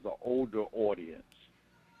 is an older audience.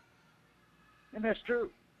 And that's true.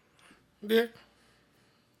 Yeah.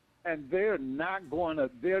 And they're not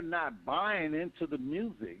buying into the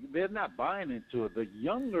music. They're not buying into it. The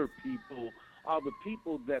younger people are the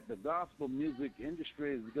people that the gospel music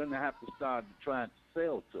industry is going to have to start trying to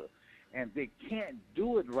sell to. And they can't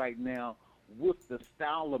do it right now with the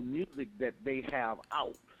style of music that they have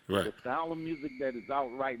out. Right. The style of music that is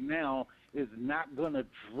out right now is not going to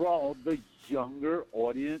draw the younger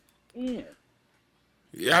audience in.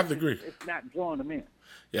 Yeah, I have to agree. It's not drawing them in.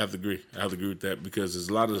 Yeah, I have to agree. I have to agree with that, because there's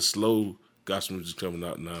a lot of the slow gospel music coming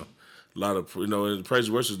out now. A lot of, and praise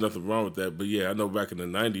and worship, there's nothing wrong with that. But yeah, I know back in the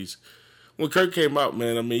 90s, when Kirk came out,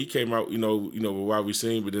 man, I mean, he came out, with Why We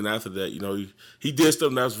Sing, but then after that, he did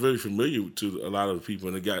stuff that was very familiar to a lot of people,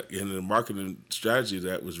 and it got in the marketing strategy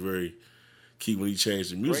that was very key when he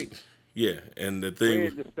changed the music. Great. Yeah, and the thing,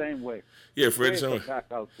 Fred the same way. yeah, Fred the same way. Back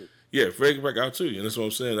out too. Yeah, Fred get back out too, and that's what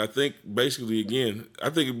I'm saying. I think basically, again, I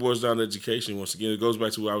think it boils down to education. Once again, it goes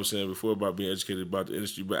back to what I was saying before about being educated about the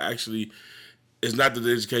industry, but actually, it's not that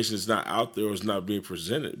the education is not out there or it's not being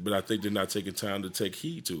presented, but I think they're not taking time to take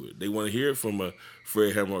heed to it. They want to hear it from a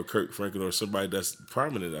Fred Hammond or Kirk Franklin or somebody that's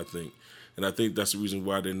prominent, I think, and I think that's the reason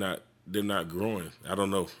why they're not growing. I don't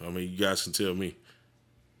know. I mean, you guys can tell me.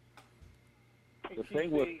 The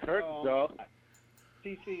thing with Kirk, though.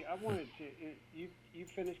 TC, I wanted to. You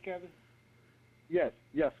finished, Kevin? Yes.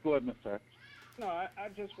 Go ahead, Mr. No, I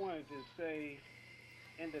just wanted to say,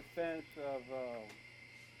 in defense of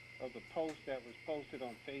the post that was posted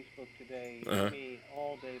on Facebook today. I mean,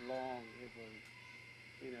 all day long it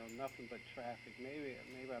was, nothing but traffic. Maybe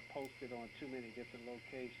I posted on too many different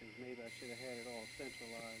locations. Maybe I should have had it all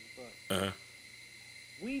centralized. But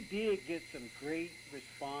we did get some great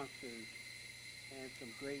responses and some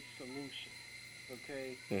great solutions.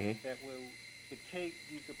 Okay, that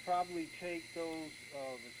you could probably take those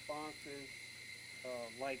responses,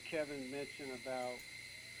 like Kevin mentioned about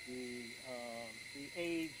the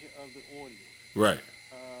age of the audience. Right.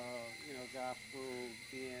 Gospel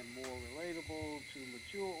being more relatable to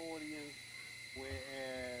mature audience,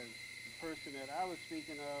 whereas the person that I was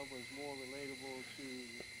speaking of was more relatable to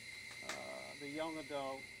the young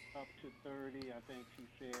adult up to 30, I think she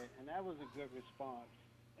said, and that was a good response.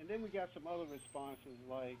 And then we got some other responses,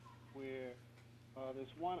 like where this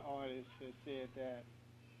one artist has said that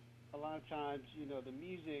a lot of times, the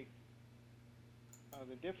music,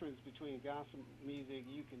 the difference between gospel music,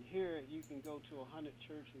 you can hear it, you can go to 100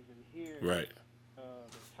 churches and hear right.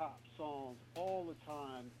 The top songs all the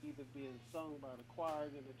time, either being sung by the choirs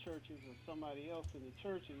in the churches or somebody else in the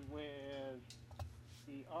churches, whereas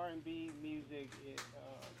the R&B music,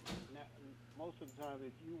 most of the time,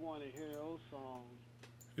 if you want to hear those songs,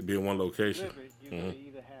 it'd be in one location. You're going to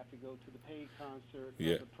either have to go to the paid concert or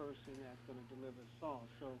the person that's going to deliver the song.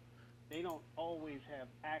 So they don't always have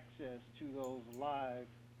access to those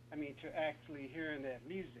to actually hearing that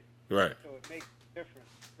music. Right. So it makes a difference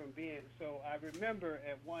from being. So I remember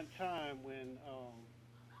at one time when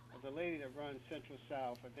the lady that runs Central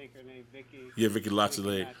South, I think her name Vicky. Yeah, Vicky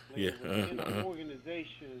Latzaleg. Yeah. Was in an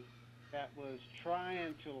organization that was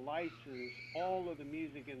trying to license all of the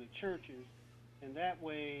music in the churches, and that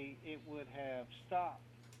way it would have stopped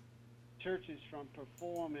churches from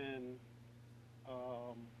performing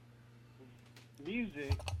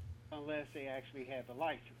music unless they actually had the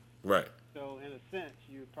license. Right. So in a sense,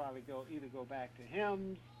 you'd probably either go back to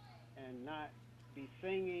hymns and not be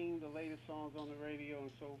singing the latest songs on the radio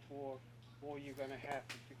and so forth, or you're going to have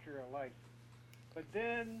to secure a license. But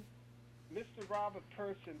then Mr. Robert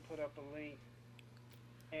Person put up a link,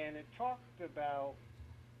 and it talked about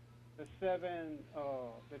the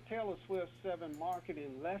Taylor Swift 7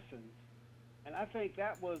 marketing lessons. And I think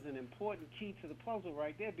that was an important key to the puzzle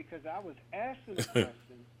right there, because I was asking a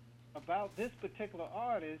question about this particular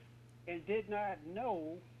artist and did not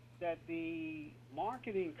know that the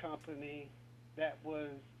marketing company that was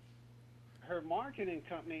her marketing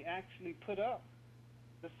company actually put up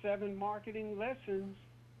the 7 marketing lessons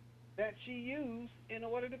that she used in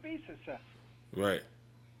order to be successful. Right.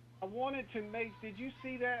 I wanted to did you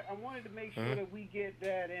see that? I wanted to make sure that we get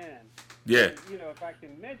that in. Yeah. And, if I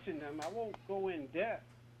can mention them, I won't go in depth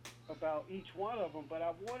about each one of them, but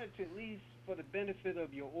I wanted to, at least for the benefit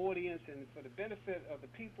of your audience and for the benefit of the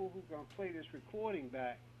people who are going to play this recording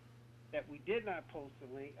back, that we did not post the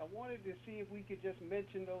link. I wanted to see if we could just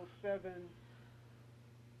mention those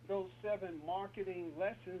seven marketing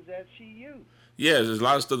lessons that she used. Yeah, there's a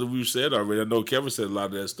lot of stuff that we've said already. I know Kevin said a lot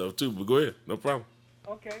of that stuff too, but go ahead. No problem.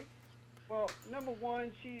 Okay. Well, number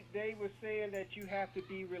one, they were saying that you have to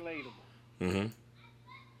be relatable. Mm-hmm.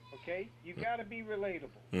 Okay? You got to be relatable.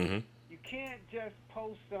 Mm-hmm. You can't just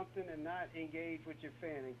post something and not engage with your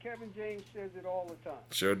fan. And Kevin James says it all the time.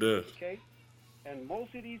 Sure does. Okay? And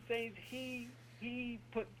most of these things he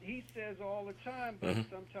says all the time, but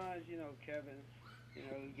sometimes, Kevin,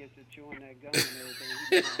 he gets to chewing that gum and everything.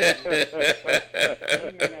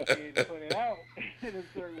 He may not be able to put it out in a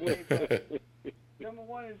certain way. But number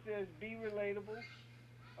one, it says be relatable.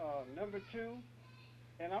 Number two,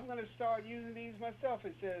 and I'm going to start using these myself.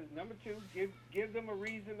 It says, number two, give them a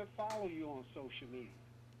reason to follow you on social media.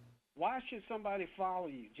 Why should somebody follow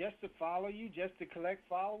you? Just to follow you? Just to collect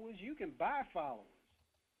followers? You can buy followers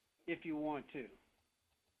if you want to.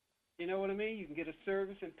 You know what I mean? You can get a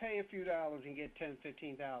service and pay a few dollars and get 10,000,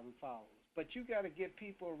 15,000 followers. but you got to give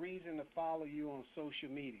people a reason to follow you on social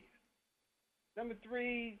media. Number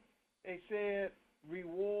 3, they said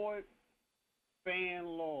reward fan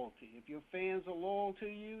loyalty. If your fans are loyal to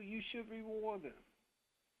you, you should reward them.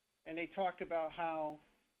 And they talked about how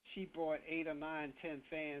she brought 8 or 9, 10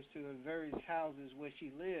 fans to the various houses where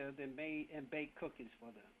she lived and made and baked cookies for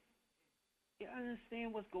them. You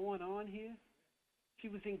understand what's going on here? She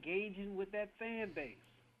was engaging with that fan base.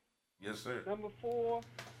 Yes, sir. Number 4,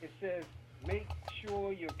 it says make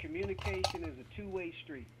sure your communication is a two-way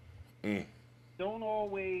street. Don't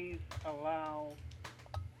always allow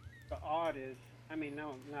the artist,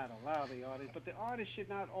 not allow the artist, but the artist should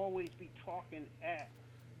not always be talking at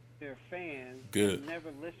their fans, Good. never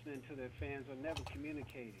listening to their fans or never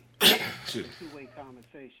communicating. It's a two-way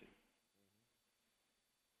conversation.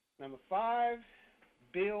 Number 5,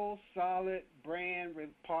 build solid brand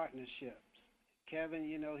partnerships. Kevin,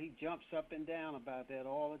 he jumps up and down about that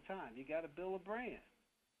all the time. You got to build a brand.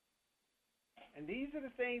 And these are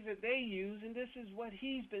the things that they use, and this is what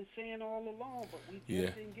he's been saying all along, but we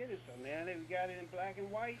just didn't get it. So now that we got it in black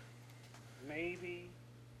and white, maybe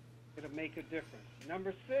it'll make a difference.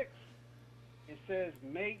 Number 6, it says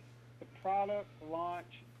make the product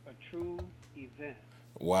launch a true event.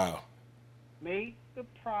 Wow. Make the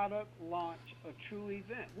product launch a true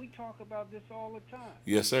event. We talk about this all the time.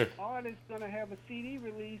 Yes, sir. Artists going to have a CD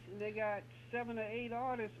release, and they got 7 or 8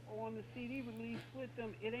 artists on the CD release with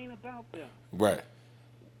them. It ain't about them. Right.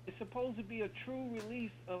 It's supposed to be a true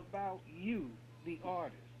release about you, the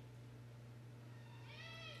artist.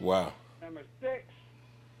 Wow. Number 6,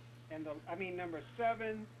 number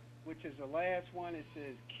 7, which is the last one, it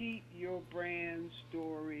says keep your brand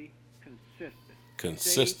story consistent.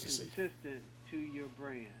 Consistency. Stay consistent to your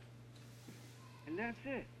brand. And that's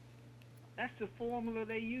it. That's the formula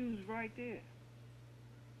they use right there.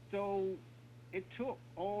 So it took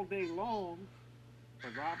all day long for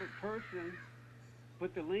Robert Person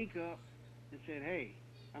put the link up and said, hey,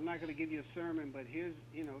 I'm not going to give you a sermon, but here's,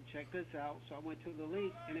 check this out. So I went to the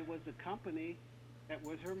link, and it was the company that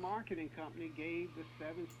was her marketing company gave the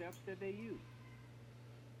 7 steps that they used.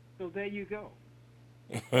 So there you go.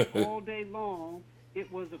 All day long,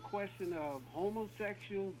 it was a question of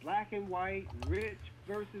homosexual, black and white, rich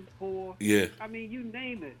versus poor. Yeah. You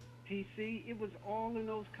name it, TC. It was all in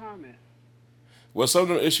those comments. Well, some of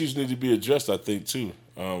the issues need to be addressed, I think, too,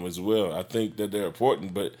 as well. I think that they're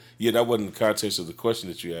important, but, that wasn't the context of the question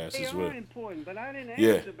that you asked as well. They are important, but I didn't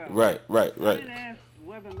ask about it. Right. I didn't ask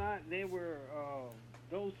whether or not there were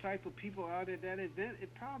those type of people out at that event.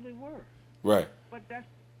 It probably were. Right. But that's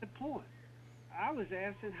the point. I was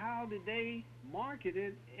asking how did they market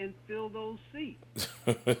it and fill those seats.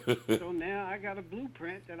 So now I got a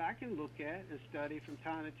blueprint that I can look at and study from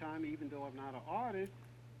time to time, even though I'm not an artist,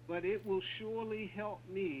 but it will surely help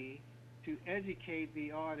me to educate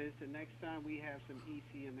the artist the next time we have some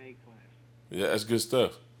ECMA class. Yeah, that's good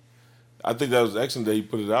stuff. I think that was excellent that you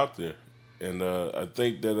put it out there. And I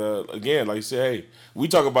think that, again, like you said, hey, we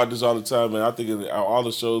talk about this all the time, and I think in all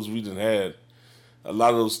the shows we done had, a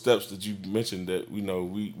lot of those steps that you mentioned that,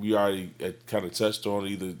 we already had kind of touched on,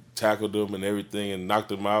 either tackled them and everything and knocked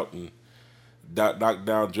them out and knocked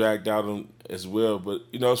down, dragged out them as well. But,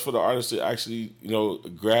 it's for the artist to actually,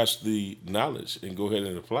 grasp the knowledge and go ahead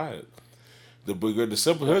and apply it. The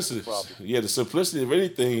simplicity of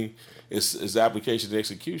anything is application and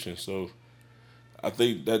execution. So I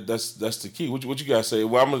think that's the key. What you guys say?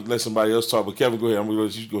 Well, I'm gonna let somebody else talk, but Kevin, go ahead. I'm gonna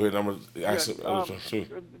let you go ahead. I'm gonna ask. Sure.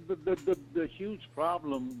 The huge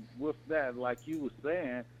problem with that, like you were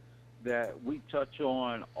saying, that we touch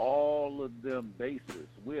on all of them bases.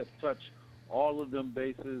 We have touched all of them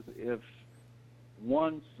bases. If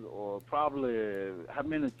once or probably how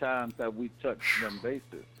many times have we touched them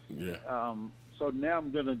bases? Yeah. So now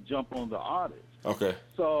I'm gonna jump on the artist. Okay.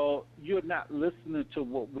 So you're not listening to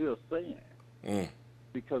what we're saying.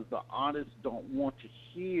 Because the artists don't want to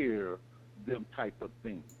hear them type of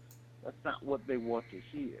things. That's not what they want to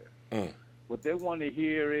hear. What they want to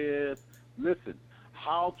hear is, listen,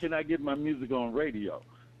 how can I get my music on radio?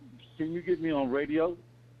 Can you get me on radio?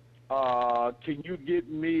 Can you get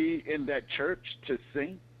me in that church to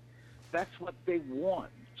sing? That's what they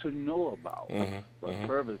want to know about. But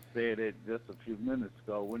Purvis said it just a few minutes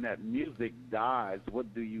ago. When that music dies,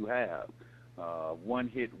 what do you have?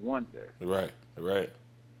 One-hit wonder. Right.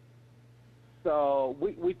 So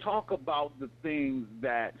we talk about the same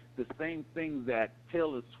things that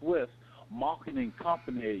Taylor Swift's marketing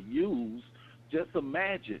company used. Just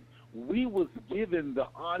imagine, we was giving the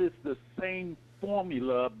artist the same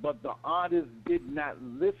formula, but the artist did not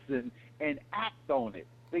listen and act on it.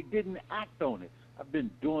 They didn't act on it. I've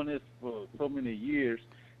been doing this for so many years,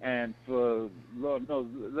 And for, Lord knows,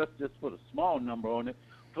 let's just put a small number on it,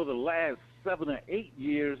 for the last 7 or 8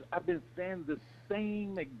 years, I've been saying the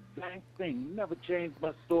same exact thing. Never changed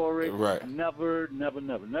my story. Right. Never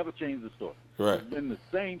changed the story. Right. It's been the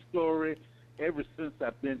same story ever since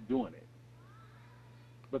I've been doing it.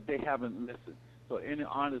 But they haven't listened. So any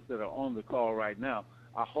artists that are on the call right now,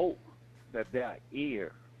 I hope that their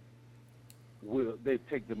ear they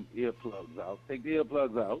take them earplugs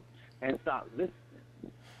out, and start listening.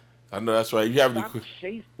 I know that's right. You have Stop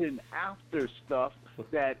chasing after stuff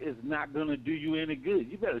that is not going to do you any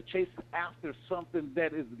good. You better chase after something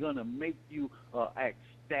that is going to make you an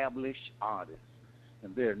established artist.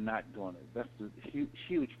 And they're not doing it. That's a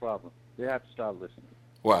huge problem. They have to start listening.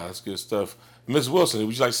 Wow, that's good stuff. Ms. Wilson,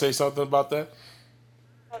 would you like to say something about that?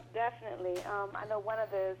 Definitely. I know one of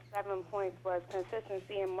the 7 points was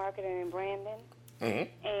consistency in marketing and branding.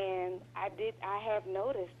 Mm-hmm. And I have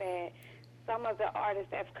noticed that some of the artists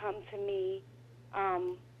that have come to me,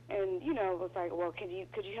 and was like, well, could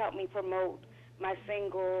you help me promote my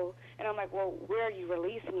single? And I'm like, well, where are you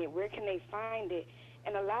releasing it? Where can they find it?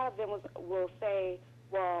 And a lot of them will say,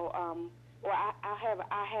 well, I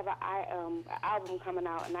have an album coming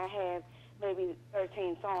out, and I have maybe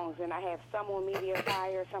 13 songs, and I have some on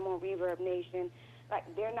Mediafire, some on Reverb Nation. Like,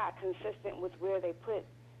 they're not consistent with where they put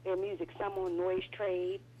their music. Some on Noise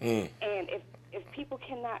Trade. And if people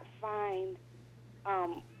cannot find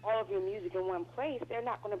all of your music in one place, they're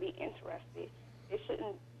not going to be interested. It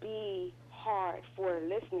shouldn't be hard for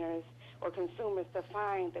listeners or consumers to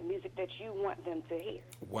find the music that you want them to hear.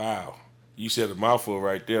 Wow. You said a mouthful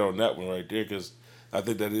right there on that one right there, because I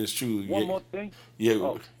think that is true. One more thing? Yeah.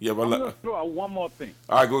 I'm going to throw out one more thing.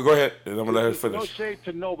 All right, go ahead, and I'm going to let her finish. No shade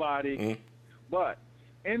to nobody, but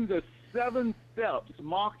in the 7 steps,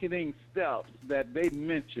 marketing steps that they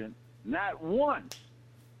mentioned, not once,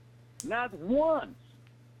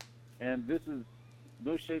 and this is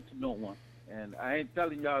no shade to no one, and I ain't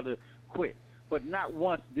telling y'all to quit, but not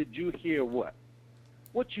once did you hear what?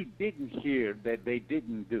 What you didn't hear that they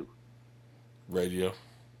didn't do? Radio.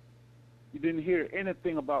 You didn't hear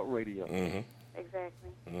anything about radio. Mm-hmm. Exactly.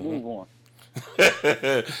 Mm-hmm. Move on.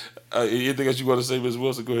 Anything else you want to say, Ms.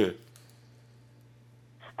 Wilson? Go ahead.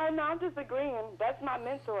 No, I'm just agreeing. That's my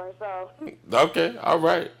mentor, so. Okay, all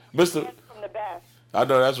right. Mr. From the best. I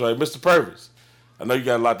know that's right. Mr. Purvis, I know you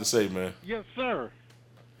got a lot to say, man. Yes, sir.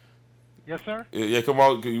 Yes, sir. Yeah, come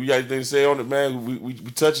on. You got anything to say on it, man? We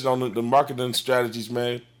touched on the marketing strategies,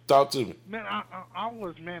 man. Talk to me. Man, I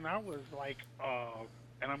was like,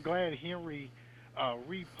 and I'm glad Henry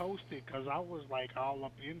reposted, because I was like all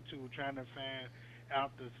up into trying to find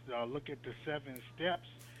out look at the 7 steps,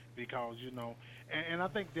 because and I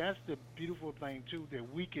think that's the beautiful thing too,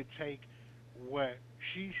 that we could take what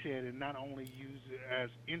she said and not only use it as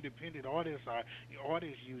independent artists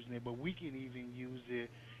using it, but we can even use it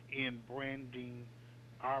in branding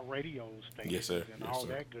our radio stations and all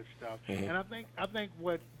that good stuff. Mm-hmm. And I think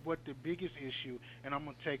what the biggest issue, and I'm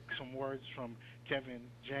gonna take some words from Kevin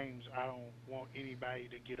James, I don't want anybody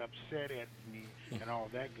to get upset at me and all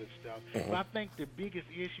that good stuff. Mm-hmm. But I think the biggest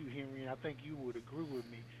issue, Henry, and I think you would agree with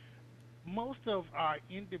me, most of our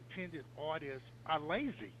independent artists are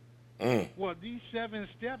lazy. Well, these 7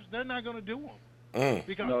 steps, they're not going to do them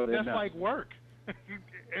because that's not. Like work.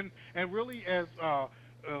 and really, as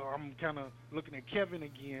I'm kind of looking at Kevin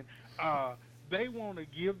again, they want to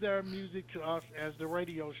give their music to us as the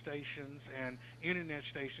radio stations and internet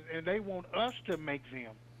stations, and they want us to make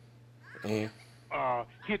them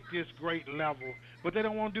hit this great level, but they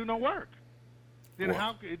don't want to do no work. Then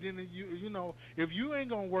how? Then if you ain't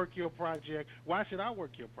gonna work your project, why should I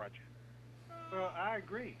work your project? Well, I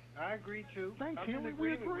agree. I agree too. Thanks, Henry.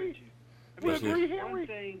 We agree. We agree,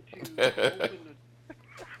 Henry. It's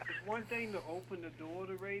one thing to open the door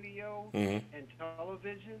to radio and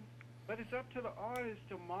television, but it's up to the artist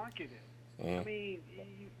to market it. I mean,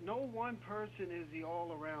 no one person is the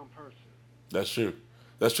all-around person. That's true.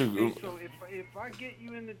 That's true. Okay, so if I get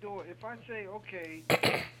you in the door, if I say, okay,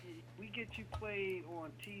 we get you played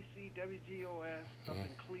on TC, WGOS up in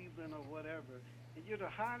Cleveland or whatever, and you're the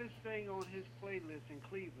hottest thing on his playlist in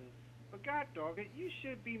Cleveland, but God dog it, you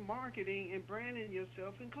should be marketing and branding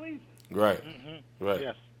yourself in Cleveland. Right. Mm-hmm. Right.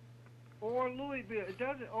 Yes. Or Louisville, it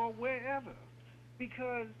doesn't, or wherever,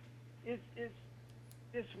 because it's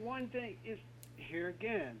one thing. It's here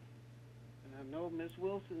again, and I know Miss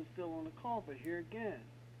Wilson is still on the call, but here again,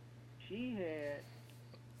 she had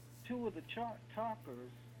 2 of the chart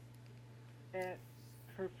toppers at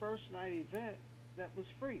her first night event that was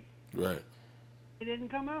free. Right. It didn't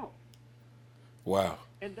come out. Wow.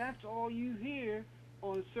 And that's all you hear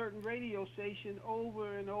on a certain radio station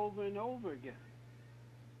over and over and over again.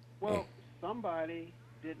 Well, somebody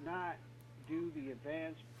did not do the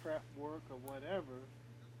advanced prep work or whatever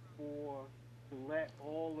for to let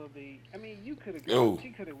all of the. I mean, you could have gone.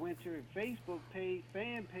 She could have went to her Facebook page,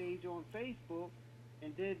 fan page on Facebook,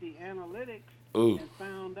 and did the analytics and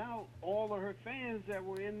found out all of her fans that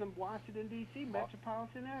were in the Washington D.C.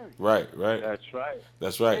 metropolitan area. Right.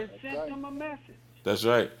 That's right. And sent them a message. That's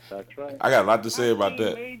right. That's right. I got a lot to say about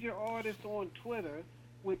that. Major artists on Twitter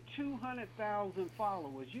with 200,000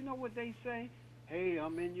 followers. You know what they say? Hey,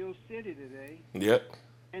 I'm in your city today. Yep.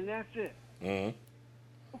 And that's it. Mm-hmm.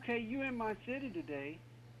 Okay, you're in my city today,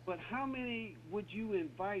 but how many would you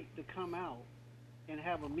invite to come out and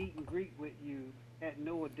have a meet and greet with you at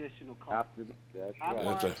no additional cost? I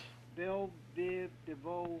watched Belle Biv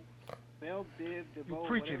DeVoe. You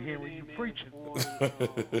preaching, Henry. You preaching. On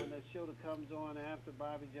the show that comes on after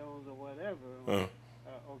Bobby Jones or whatever.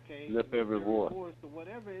 Okay. Lift every voice. Or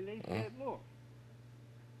whatever, and they said, look,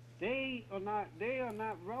 they are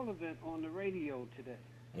not relevant on the radio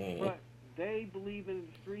today, but they believe in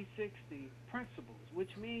the 360 principles,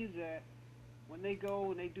 which means that when they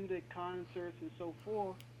go and they do their concerts and so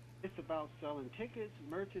forth, it's about selling tickets,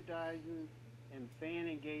 merchandising, and fan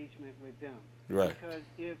engagement with them. Right. Because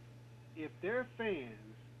if their fans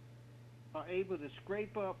are able to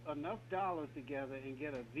scrape up enough dollars together and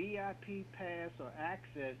get a VIP pass or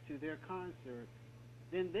access to their concert,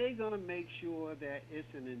 then they're going to make sure that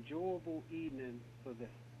it's an enjoyable evening for them.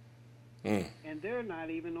 And they're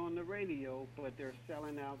not even on the radio, but they're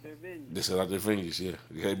selling out their venues. They sell out their venues, yeah.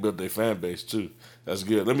 They built their fan base, too. That's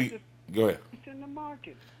good. Go ahead. It's in the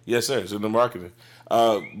market. Yes, sir. It's in the marketing.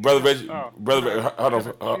 Brother Reggie, hold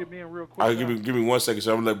on. I'll give me 1 second,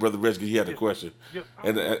 so I'm going to let Brother Reggie, he had a question.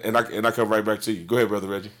 And I come right back to you. Go ahead, Brother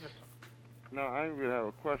Reggie. No, I didn't really have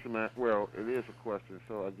a question, man. Well, it is a question.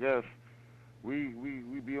 So I guess we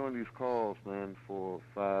be on these calls, man, for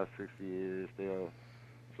 5, 6 years. There are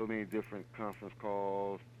so many different conference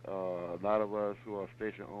calls. A lot of us who are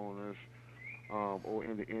station owners or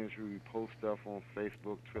in the industry, we post stuff on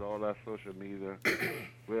Facebook, Twitter, all our social media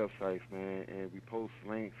websites, man, and we post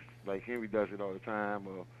links like Henry does it all the time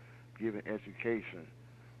of giving education.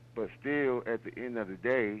 But still, at the end of the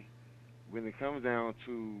day, when it comes down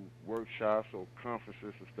to workshops or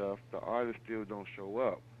conferences and stuff, the artists still don't show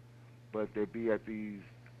up, but they be at the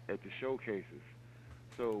showcases.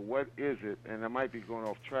 So what is it, and I might be going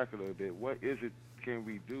off track a little bit, what is it can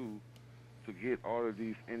we do to get all of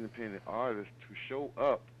these independent artists to show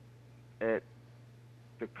up at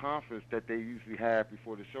the conference that they usually have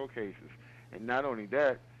before the showcases? And not only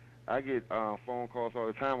that, I get phone calls all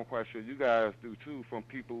the time, I'm quite sure you guys do too, from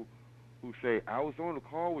people who say, I was on the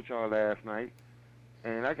call with y'all last night,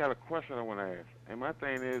 and I got a question I want to ask. And my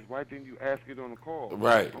thing is, why didn't you ask it on the call?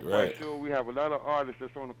 Right, I'm quite sure we have a lot of artists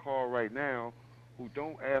that's on the call right now who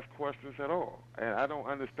don't ask questions at all. And I don't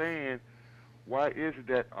understand why is it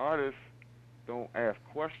that artists don't ask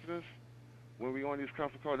questions when we on these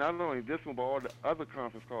conference calls. Not only this one, but all the other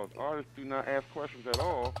conference calls. Artists do not ask questions at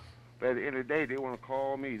all. But at the end of the day, they want to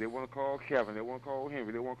call me. They want to call Kevin. They want to call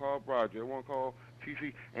Henry. They want to call Roger. They want to call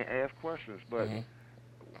TC and ask questions. But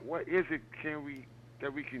what is it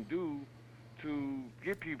that we can do to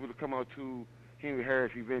get people to come out to Henry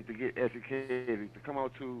Harris event to get educated, to come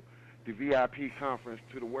out to the VIP conference,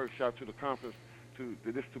 to the workshop, to the conference, to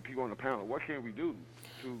listen to people on the panel? What can we do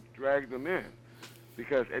to drag them in?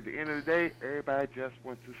 Because at the end of the day, everybody just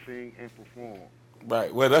wants to sing and perform.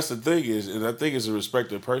 Right. Well, that's the thing is, and I think it's a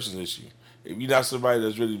respect of person issue. If you're not somebody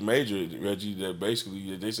that's really major, Reggie, that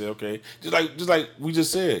basically they say, okay, just like we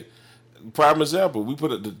just said, prime example, we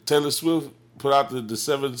put the Taylor Swift put out the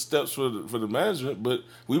 7 steps for the management, but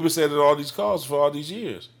we've been saying it all these calls for all these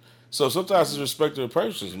years. So sometimes it's respect of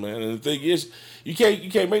persons, man. And the thing is, you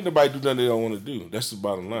can't make nobody do nothing they don't want to do. That's the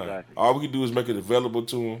bottom line. Exactly. All we can do is make it available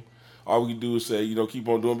to them. All we can do is say, keep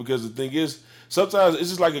on doing. Because the thing is, sometimes it's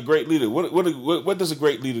just like a great leader. What does a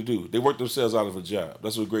great leader do? They work themselves out of a job.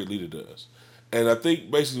 That's what a great leader does. And I think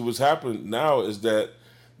basically what's happening now is that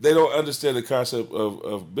they don't understand the concept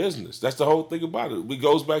of business. That's the whole thing about it. It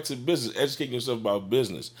goes back to business, educating yourself about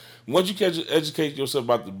business. Once you can educate yourself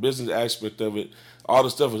about the business aspect of it, all the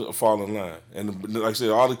stuff will fall in line. And like I said,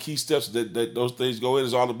 all the key steps that those things go in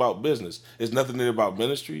is all about business. There's nothing there about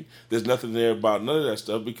ministry. There's nothing there about none of that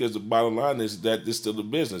stuff, because the bottom line is that it's still a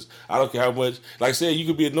business. I don't care how much, like I said, you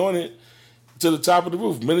could be anointed to the top of the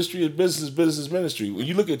roof. Ministry is business, business is ministry. When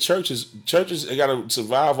you look at churches they got to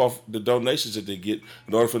survive off the donations that they get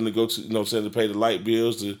in order for them to go to, to pay the light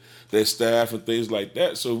bills, to their staff and things like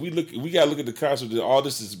that. So we got to look at the concept that all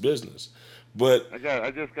this is business. But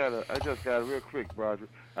I just got a real quick, Roger.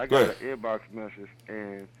 I got an inbox message,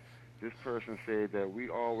 and this person said that we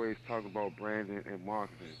always talk about branding and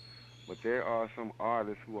marketing, but there are some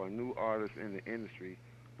artists who are new artists in the industry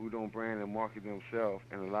who don't brand and market themselves,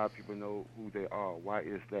 and a lot of people know who they are. Why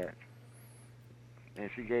is that? And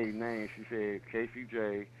she gave names. She said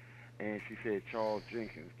KCJ, and she said Charles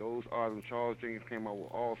Jenkins. Those artists, Charles Jenkins came out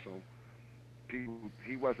with Awesome.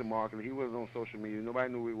 He wasn't marketing. He wasn't on social media.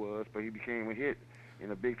 Nobody knew who he was, but he became a hit and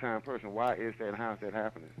a big-time person. Why is that, and how is that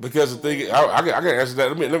happening? Because the thing, I can answer that.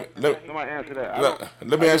 Somebody answer that.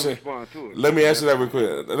 Let me answer. Respond to it. Let me answer that real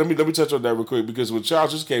quick. Let me touch on that real quick because when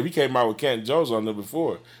Charles just came, he came out with Canton Jones on there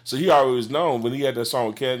before, so he already was known when he had that song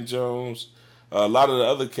with Canton Jones. A lot of the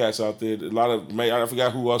other cats out there, I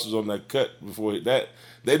forgot who else was on that cut before that.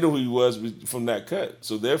 They knew who he was from that cut.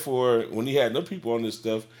 So therefore, when he had them people on this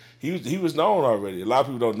stuff, he was known already. A lot of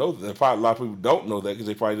people don't know that. Probably a lot of people don't know that because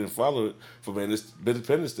they probably didn't follow it from an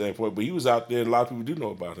independent standpoint. But he was out there, and a lot of people do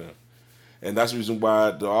know about him. And that's the reason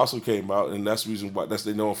why the also came out, and that's the reason why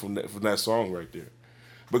they know him from that song right there.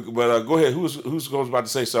 But go ahead. Who's about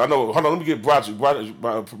to say something? I know. Hold on. Let me get Broderick.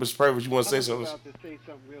 Mr. Purvis, you want to say something? I was about to say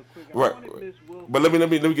something real quick. Right. But let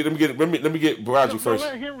me get Broderick first.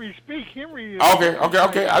 Let Henry speak. Henry.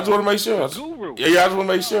 Okay. I just want to make sure. Guru. Yeah. I just want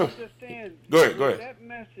to make sure. Go ahead. That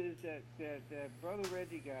message that Brother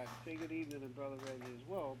Reggie got. Say good evening to Brother Reggie as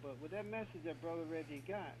well. But with that message that Brother Reggie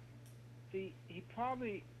got, see,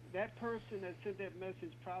 that person that sent that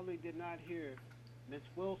message probably did not hear Miss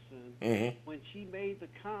Wilson when she made the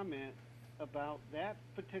comment about that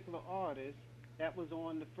particular artist that was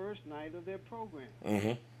on the first night of their program.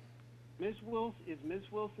 Miss Wilson, is Miss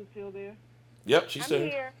Wilson still there? Yep, she's still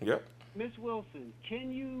here. Yep. Miss Wilson,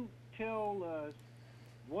 can you tell us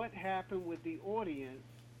what happened with the audience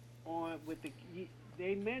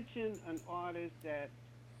they mentioned an artist that,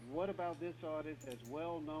 what about this artist that's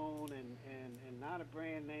well known and not a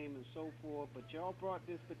brand name and so forth, but y'all brought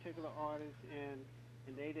this particular artist in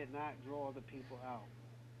and they did not draw the people out.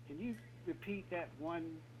 Can you repeat that one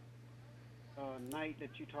night that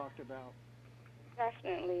you talked about?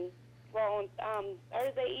 Definitely. Well, on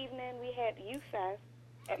Thursday evening, we had Youth Fest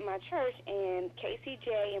at my church, and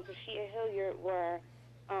KCJ and Prashia Hilliard were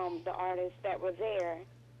the artists that were there.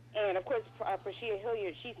 And, of course, Prashia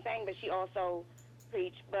Hilliard, she sang, but she also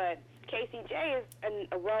preached. But KCJ is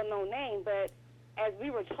a well-known name, but as we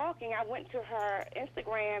were talking, I went to her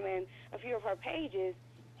Instagram and a few of her pages,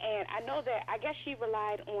 and I know that I guess she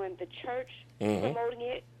relied on the church promoting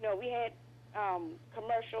it. You know, we had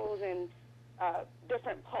commercials and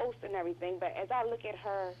different posts and everything, but as I look at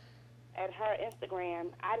her Instagram,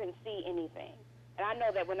 I didn't see anything. And I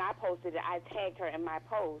know that when I posted it, I tagged her in my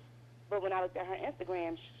post, but when I looked at her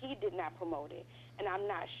Instagram, she did not promote it. And I'm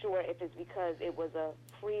not sure if it's because it was a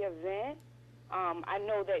free event. I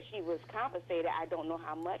know that she was compensated. I don't know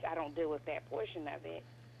how much. I don't deal with that portion of it.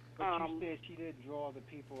 But you said she didn't draw the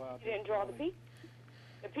people out. She didn't draw the people.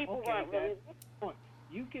 The people weren't really.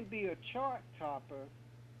 You can be a chart topper,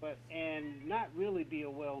 and not really be a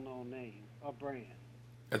well-known name or brand.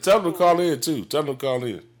 And tell them to call in too. Tell them to call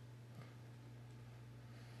in.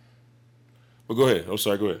 But go ahead. I'm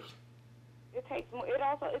sorry. Go ahead.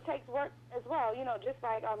 It takes work as well. You know, just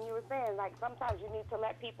like you were saying. Like sometimes you need to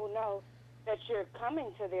let people know that you're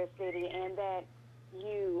coming to their city and that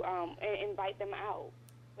you invite them out.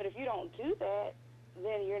 But if you don't do that,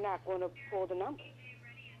 then you're not going to pull the numbers.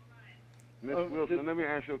 Ms. Wilson, let me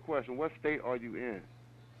ask you a question. What state are you in?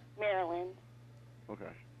 Maryland.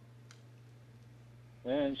 Okay.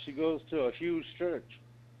 And she goes to a huge church.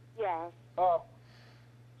 Yeah.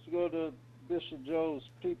 She goes to Bishop Joe's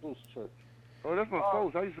People's Church. Oh, that's my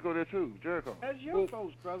folks. I used to go there too, Jericho. That's your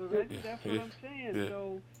folks, Brother Reggie. That's what I'm saying. Yeah.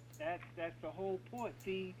 So that's the whole point.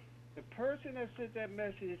 See, the person that sent that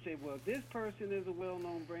message and said, well, this person is a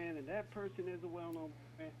well-known brand and that person is a well-known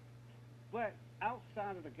brand. But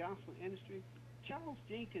outside of the gospel industry, Charles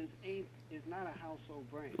Jenkins is not a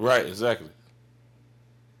household brand. Right, exactly.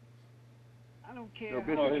 I don't care. No,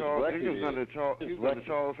 Bishop Charles Jenkins under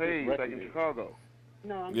Charles Hayes, like in Chicago.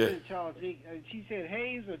 No, I'm saying Charles Jenkins. She said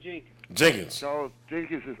Hayes or Jenkins? Jenkins. Charles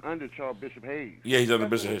Jenkins is under Charles Bishop Hayes. Yeah, he's under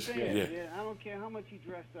Bishop Hayes. Yeah, I don't care how much he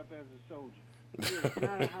dressed up as a soldier. It's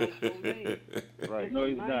not a household name. Right. No,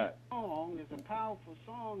 he's not. Song is a powerful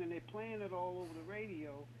song, and they're playing it all over the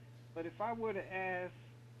radio. But if I were to ask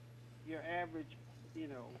your average,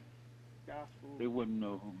 gospel, they wouldn't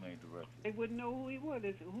know who made the record. They wouldn't know who he was.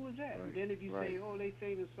 They say, who is that? Right. And then if you say, oh, they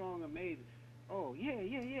say the song amazing. Oh,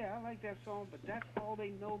 yeah, I like that song, but that's all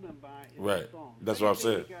they know them by is the song. That's what I'm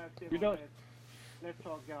saying. Let's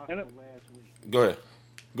talk gospel last week. Go ahead.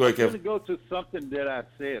 Go ahead, Kevin. I'm going to go to something that I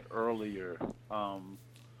said earlier. I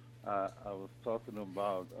was talking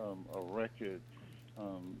about a record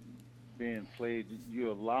being played,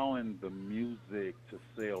 you're allowing the music to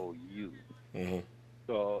sell you. Mm-hmm.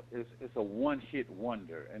 So it's a one-hit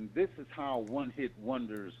wonder, and this is how one-hit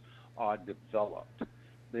wonders are developed.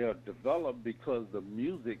 They are developed because the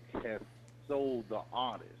music has sold the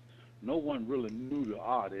artist. No one really knew the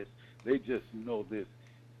artist. They just know this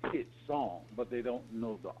hit song, but they don't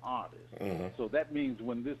know the artist. Mm-hmm. So that means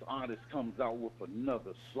when this artist comes out with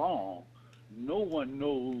another song, no one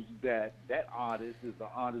knows that that artist is the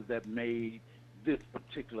artist that made this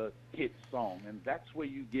particular hit song. And that's where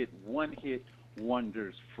you get one-hit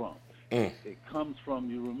wonders from. It comes from,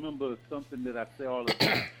 you remember something that I say all the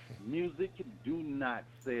time, music do not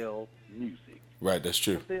sell music. Right, that's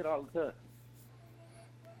true. I say it all the time.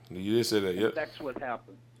 You did say that, yep. That's what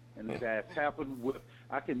happened. And that's happened with,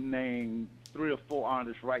 I can name 3 or 4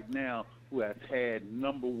 artists right now who have had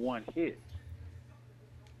 #1 hits,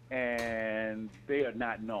 and they are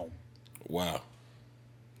not known. Wow.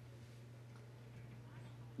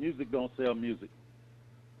 Music don't sell music.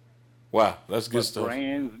 Wow, that's good But stuff.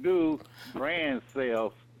 brands do. Brands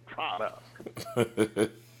sell product.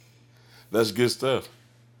 That's good stuff.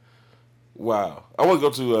 Wow. I want to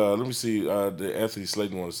go to, let me see, did Anthony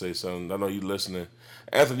Slayton want to say something? I know you listening.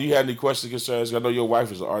 Anthony, you had any questions, concerns? I know your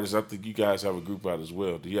wife is an artist. I think you guys have a group out as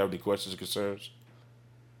well. Do you have any questions or concerns?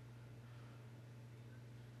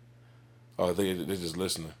 Oh, I think they're just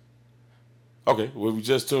listening. Okay, well, we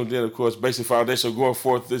just tuned in, of course, Basic Foundation going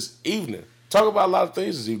forth this evening. Talk about a lot of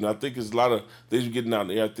things this evening. I think there's a lot of things we're getting out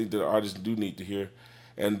there. I think that artists do need to hear.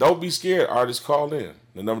 And don't be scared, artists, call in.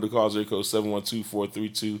 The number to call is area code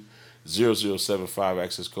 712-432-0075.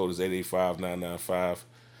 Access code is 885-995.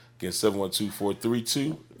 Again,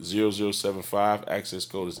 712-432-0075. Access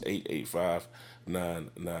code is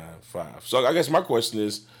 885-995. So I guess my question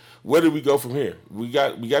is, where do we go from here? We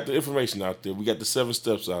got the information out there. We got the 7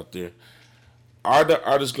 steps out there. Are the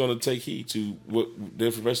artists going to take heed to what the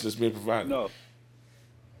information that's being provided? No.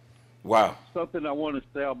 Wow. Something I want to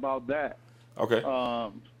say about that. Okay.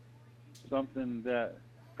 Something that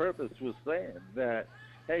Purpose was saying, that,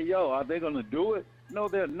 hey, yo, are they going to do it? No,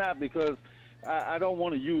 they're not, because I don't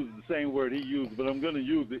want to use the same word he used, but I'm going to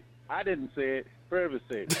use it. I didn't say it. Purpose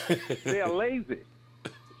said it. They are lazy.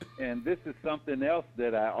 And this is something else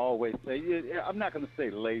that I always say. I'm not going to say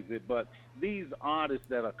lazy, but these artists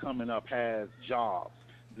that are coming up has jobs,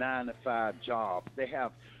 9-to-5 jobs. They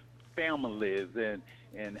have families and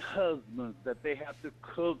husbands that they have to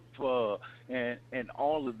cook for, and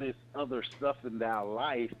all of this other stuff in their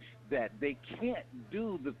life, that they can't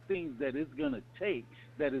do the things that it's going to take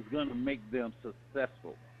that is going to make them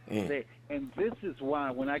successful. And this is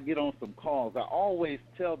why when I get on some calls, I always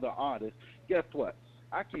tell the artist, guess what?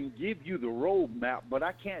 I can give you the roadmap, but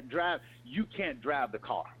you can't drive the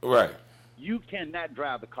car. Right. You cannot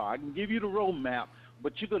drive the car. I can give you the roadmap,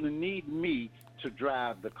 but you're going to need me to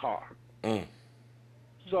drive the car.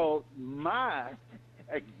 So my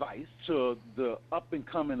advice to the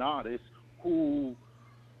up-and-coming artist who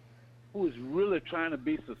is really trying to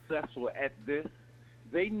be successful at this,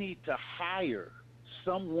 they need to hire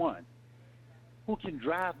someone who can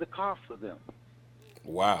drive the car for them.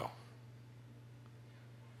 Wow.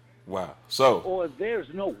 Wow. So, or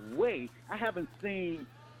there's no way. I haven't seen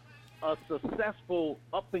a successful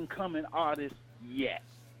up-and-coming artist yet.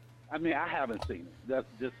 I mean, I haven't seen it. That's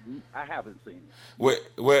just, I haven't seen it. Well,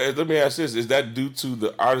 let me ask this. Is that due to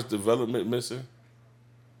the artist development missing?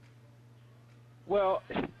 Well,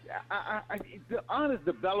 the artist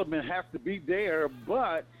development has to be there,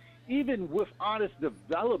 but even with artist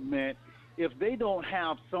development, if they don't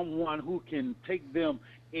have someone who can take them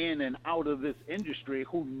in and out of this industry,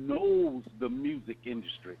 who knows the music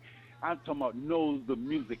industry, I'm talking about knows the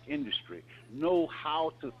music industry, know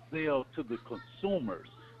how to sell to the consumers.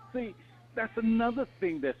 See, that's another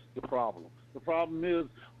thing that's the problem. The problem is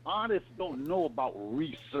artists don't know about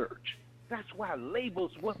research. That's why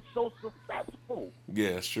labels were so successful.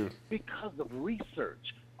 Yeah, that's true. Because of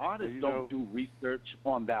research. Artists don't do research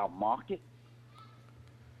on their market.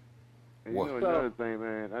 And you know another thing,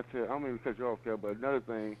 man, I don't mean to cut you off, Kev, but another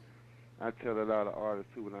thing I tell a lot of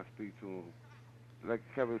artists, too, when I speak to them, like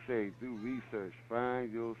Kevin said, do research.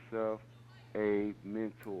 Find yourself a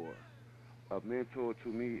mentor. A mentor, to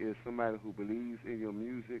me, is somebody who believes in your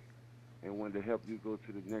music and want to help you go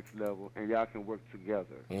to the next level, and y'all can work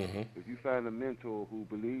together. Mm-hmm. If you find a mentor who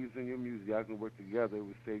believes in your music, y'all can work together. It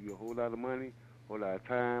will save you a whole lot of money, a whole lot of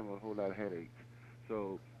time, a whole lot of headaches.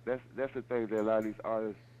 So that's the thing that a lot of these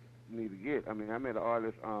artists need to get. I mean, I met an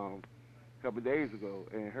artist a couple of days ago,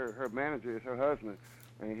 and her manager is her husband,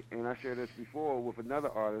 and I shared this before with another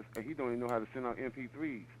artist, and he don't even know how to send out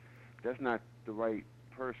MP3s. That's not the right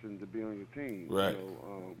person to be on your team. Right. You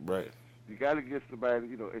know, Right. you got to get somebody.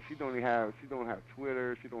 You know, if she don't have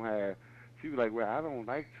Twitter, she was like, well, I don't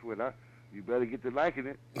like Twitter. You better get to liking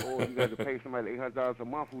it, or you got to pay somebody $800 a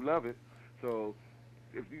month who love it. So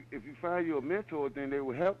if you find you a mentor, then they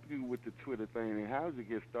will help you with the Twitter thing and how to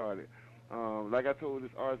get started. Like I told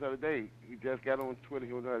this artist the other day, he just got on Twitter.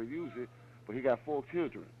 He don't know how to use it, but he got 4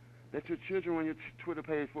 children. Let your children run your Twitter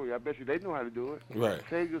page for you. I bet you they know how to do it. Right.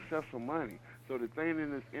 Save yourself some money. So the thing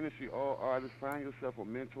in this industry, all artists, find yourself a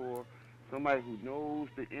mentor, somebody who knows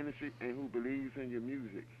the industry and who believes in your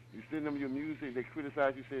music. You send them your music, they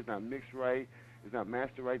criticize you, say it's not mixed right, it's not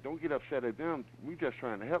mastered right. Don't get upset at them. We just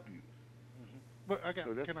trying to help you. But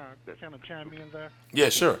can I kind of chime in there? Yeah,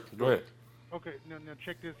 sure. Go ahead. Okay, now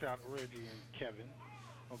check this out, Reggie and Kevin.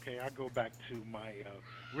 Okay, I go back to my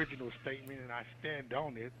original statement, and I stand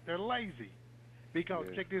on it. They're lazy. Because,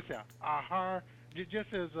 check this out. I hire,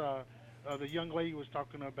 just as the young lady was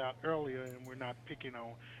talking about earlier, and we're not picking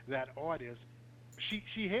on that artist,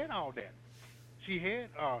 she had all that. She had,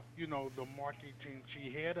 the marketing.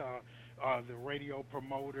 She had the radio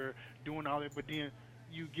promoter doing all that. But then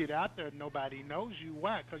you get out there, nobody knows you.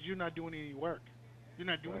 Why? Because you're not doing any work. You're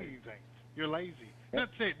not doing anything. You're lazy.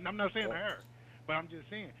 I'm not saying her, but I'm just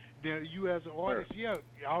saying that you as an artist,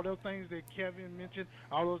 all those things that Kevin mentioned,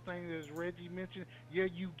 all those things that Reggie mentioned,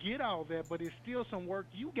 you get all that, but it's still some work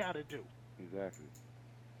you got to do. Exactly.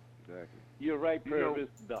 You're right, Purvis.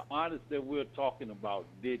 The artists that we're talking about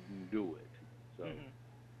didn't do it. So.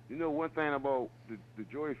 You know one thing about the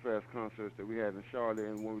Joy Fest concerts that we had in Charlotte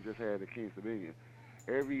and one we just had at Kings Dominion,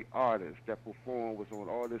 every artist that performed was on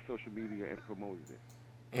all their social media and promoted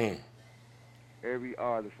it. Every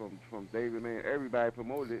artist from David, man, everybody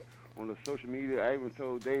promoted it on the social media. I even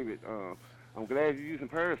told David, I'm glad you're using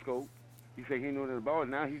Periscope. He said he knew nothing about it.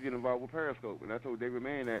 Now he's getting involved with Periscope. And I told David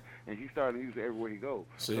Mann that, and he's starting to use it everywhere he goes.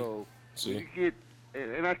 So you get,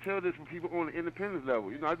 and I tell this for people on the independent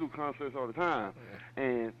level. You know, I do concerts all the time.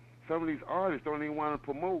 And some of these artists don't even want to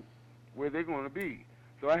promote where they're going to be.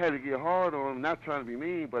 So I had to get hard on them, not trying to be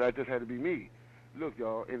mean, but I just had to be me. Look,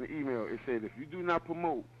 y'all, in the email, it said, if you do not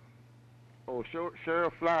promote or share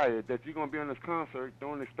a flyer that you're going to be on this concert,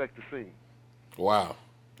 don't expect to sing. Wow.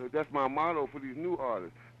 So that's my motto for these new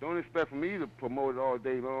artists. Don't expect for me to promote it all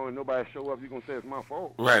day long and nobody show up. You're going to say it's my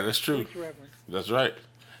fault. Right, that's true. That's right.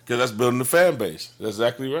 Because that's building the fan base. That's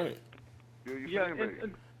exactly right.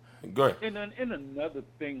 Go ahead. And another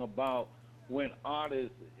thing about when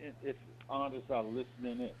artists, if artists are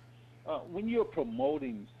listening in, when you're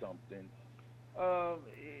promoting something,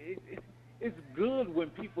 it's good when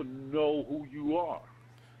people know who you are.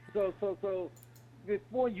 So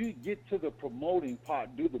before you get to the promoting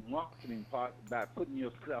part, do the marketing part by putting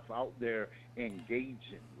yourself out there,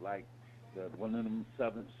 engaging, like one of them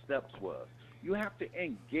 7 steps was. You have to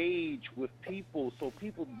engage with people so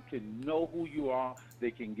people can know who you are,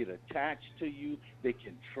 they can get attached to you, they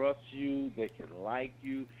can trust you, they can like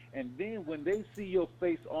you, and then when they see your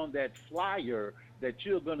face on that flyer that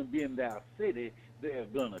you're going to be in their city, they're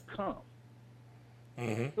going to come.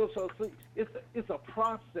 So it's a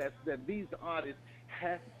process that these artists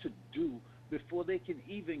have to do before they can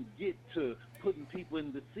even get to putting people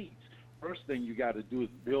in the seats. First thing you got to do is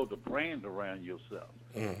build a brand around yourself.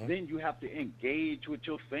 Then you have to engage with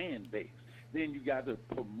your fan base. Then you got to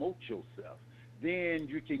promote yourself. Then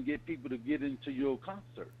you can get people to get into your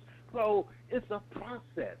concerts. So it's a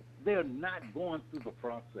process. They're not going through the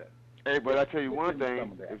process. Hey, but I tell you one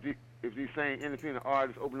thing, if these same independent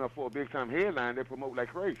artists open up for a big-time headline, they promote like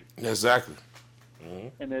crazy. Exactly.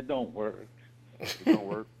 And it don't work. It don't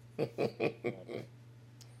work.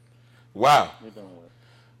 Wow. It don't work.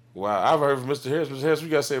 Wow. I've heard from Mr. Harris. Mr. Harris, what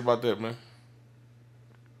you got to say about that, man?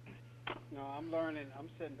 No, I'm learning. I'm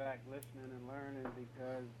sitting back listening and learning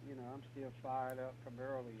because, I'm still fired up from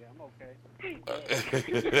earlier. I'm okay.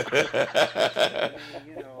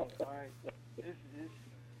 All right, this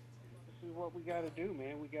is what we got to do,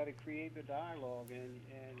 man. We got to create the dialogue. And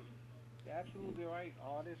you're absolutely right.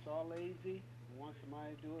 Artists are lazy. Want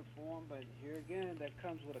somebody to do it for them. But here again, that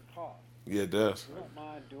comes with a cost. Yeah, it does. We don't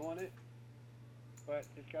mind doing it, but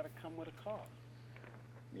it's got to come with a cost.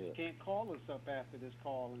 Yeah. You can't call us up after this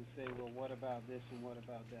call and say, well, what about this and what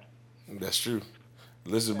about that? That's true.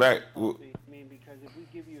 Listen back. Because if we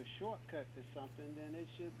give you a shortcut to something, then it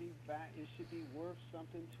should be worth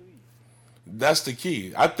something to you. That's the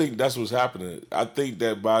key. I think that's what's happening. I think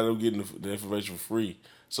that by them getting the information for free,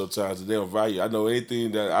 sometimes they don't value. I know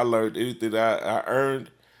anything that I learned, anything that I earned,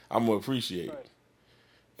 I'm gonna appreciate. Right.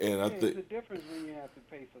 And I think it's a difference when you have to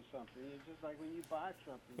pay for something. It's just like when you buy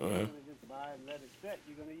something. You're going to just buy it and let it set.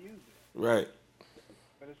 You're going to use it. Right.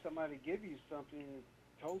 But if somebody give you something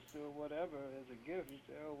toaster or whatever as a gift, you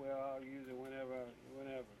say, oh, well, I'll use it whenever.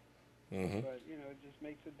 But, it just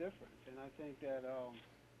makes a difference. And I think that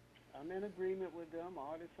I'm in agreement with them.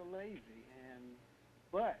 Artists are lazy.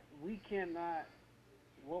 But we cannot,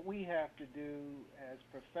 what we have to do as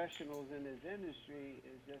professionals in this industry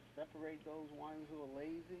is just separate those ones who are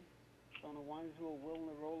lazy from the ones who are willing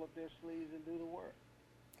to roll up their sleeves and do the work.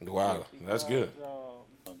 Wow, that's good.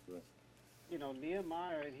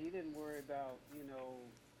 Nehemiah, he didn't worry about,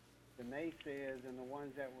 the naysayers and the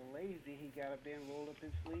ones that were lazy. He got up there and rolled up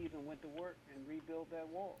his sleeves and went to work and rebuilt that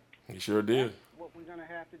wall. He sure did. That's what we're going to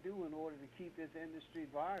have to do in order to keep this industry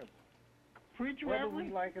viable. Preacher, whether we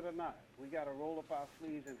like it or not, we got to roll up our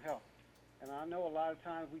sleeves and help. And I know a lot of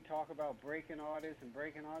times we talk about breaking artists,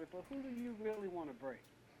 but who do you really want to break?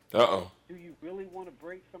 Uh-oh. Do you really want to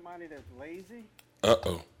break somebody that's lazy?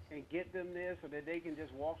 Uh-oh. And get them there so that they can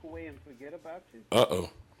just walk away and forget about you? Uh-oh.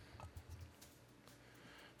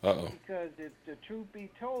 Because if the truth be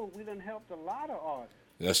told, we done helped a lot of artists.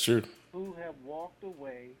 That's true. Who have walked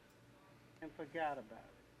away and forgot about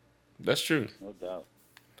it. That's true. No doubt.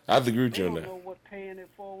 I have to agree with you on that. They don't know what paying it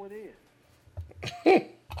forward is.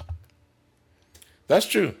 That's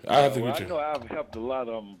true. I have to agree with you. I know I've helped a lot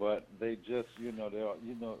of them, but they just, I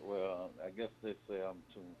guess they say I'm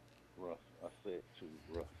too rough. I say it too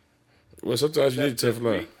rough. Well, sometimes you need to tough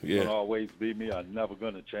love. Yeah. Don't always be me. I'm never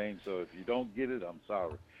going to change. So if you don't get it, I'm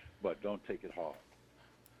sorry. But don't take it hard.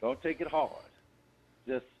 Don't take it hard.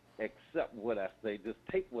 Just accept what I say. Just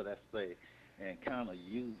take what I say and kind of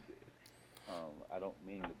use it. I don't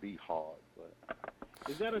mean to be hard, but...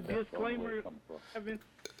 Is that a disclaimer, Kevin?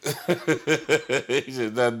 He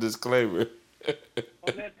said that disclaimer.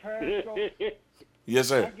 On that Periscope, yes,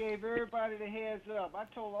 sir. I gave everybody the heads up. I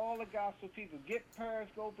told all the gospel people, get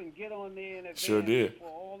Periscope and get on there in advance sure did. before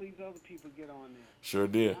all these other people get on there. Sure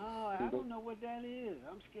did. Oh, I don't know what that is.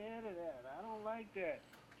 I'm scared of that. I don't like that.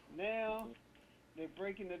 Now, they're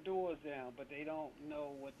breaking the doors down, but they don't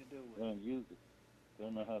know what to do with it. They don't use it. They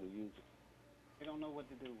don't know how to use it. They don't know what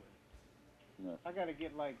to do with it. No. I got to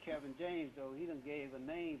get like Kevin James, though. He done gave a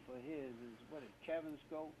name for his. What is Kevin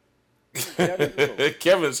Scope?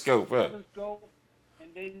 Kevin Scope, huh? Kevin Scope. And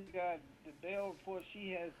then you got the Bell, of course, she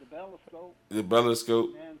has the Bella Scope. The Bella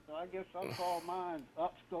Scope. And so I guess I'll call mine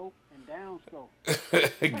Up Scope and Down Scope.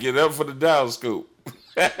 Get up for the Down Scope.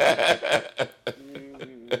 Hey,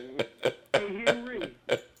 Henry.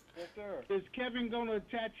 Yes, sir. Is Kevin going to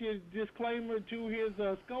attach his disclaimer to his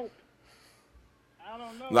scope? I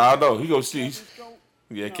don't know. No, I know. He gonna see.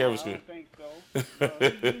 Yeah, no, Kevin's I good. don't think so.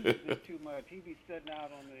 He uses it too much. He be sitting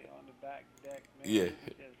out on the back deck, man. Yeah.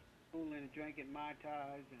 He just fooling and drinking Mai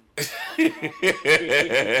Tais.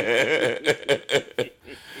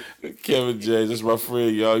 Kevin James, that's my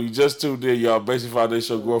friend, y'all. You just tuned in, y'all. Basic Foundation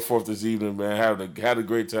show going forth this evening, man. Had a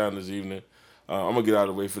great time this evening. I'm gonna get out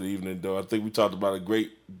of the way for the evening, though. I think we talked about a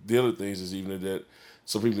great deal of things this evening that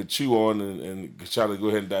some people can chew on and try to go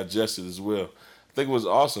ahead and digest it as well. I think it was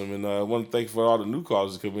awesome, and I want to thank you for all the new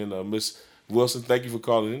callers that come in. Miss Wilson, thank you for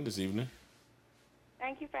calling in this evening.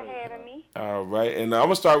 Thank you for having me. All right, and I'm going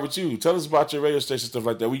to start with you. Tell us about your radio station, stuff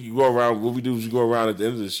like that. We can go around. What we do is we go around at the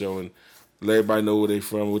end of the show and let everybody know where they're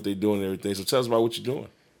from, what they're doing, and everything. So tell us about what you're doing.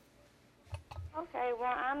 Okay,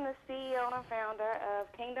 well, I'm the CEO and founder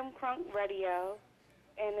of Kingdom Crunk Radio,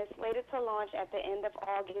 and it's slated to launch at the end of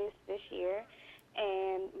August this year.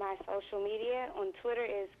 And my social media on Twitter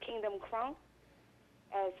is Kingdom Crunk,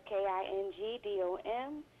 as KingdomCrunked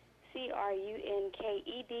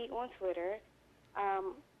on Twitter.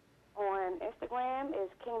 On Instagram is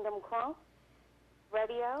Kingdom Crunk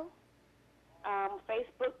Radio.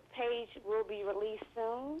 Facebook page will be released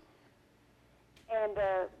soon. And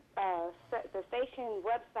the station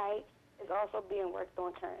website is also being worked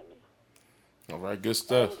on currently. All right, good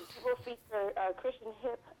stuff. And we'll feature Christian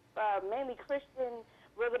mainly Christian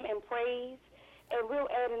rhythm and praise, and we'll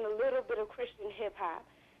add in a little bit of Christian hip hop,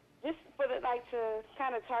 just for to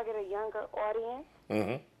kind of target a younger audience.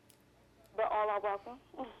 Mm-hmm. But all are welcome.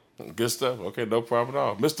 Good stuff. Okay, no problem at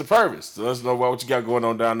all. Mr. Purvis, let us know what you got going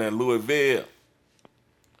on down there in Louisville.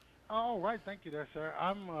 All right, thank you there, sir.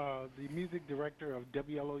 I'm the music director of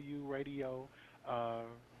WLOU Radio,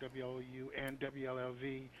 WLOU and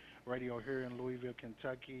WLLV Radio here in Louisville,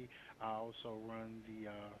 Kentucky. I also run the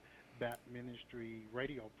BAP Ministry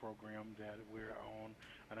radio program that we're on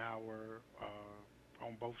an hour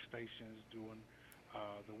on both stations doing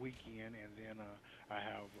the weekend, and then I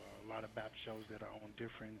have a lot of BAP shows that are on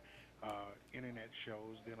different internet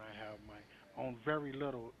shows. Then I have my own very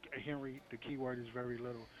little, Henry, the key word is very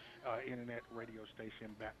little, internet radio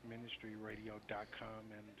station,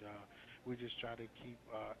 BAPMinistryRadio.com, and we just try to keep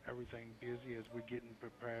everything busy as we're getting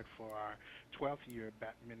prepared for our 12th year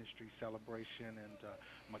BAP Ministry celebration, and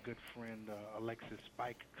my good friend Alexis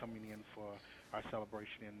Spike coming in for our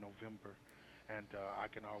celebration in November. And I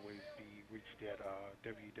can always be reached at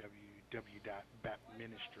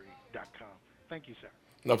www.bapministry.com. Thank you, sir.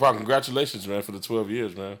 No problem. Congratulations, man, for the 12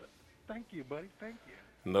 years, man. Thank you, buddy. Thank you.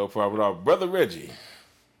 No problem at all. Brother Reggie.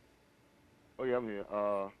 Oh yeah, I'm here.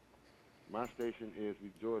 My station is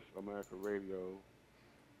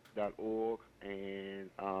RejoiceAmericaRadio.org, and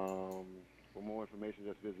for more information,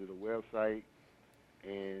 just visit the website,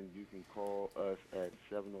 and you can call us at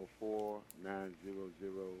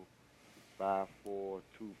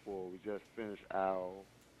 704-900-5424. We just finished our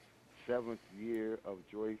 7th year of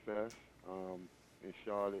Joy Fest in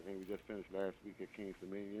Charlotte, and we just finished last week at King's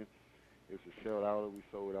Dominion. It was a sellout. We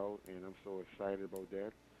sold out, and I'm so excited about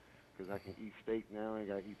that because I can eat steak now. I ain't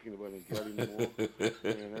got to eat peanut butter and jelly anymore.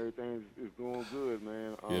 And everything is going good,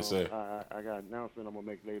 man. Yes, sir. I got an announcement I'm going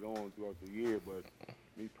to make later on throughout the year, but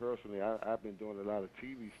me personally, I've been doing a lot of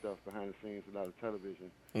TV stuff behind the scenes, a lot of television,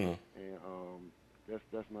 and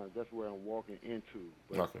that's where I'm walking into.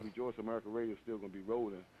 But Okay. Rejoice America Radio is still going to be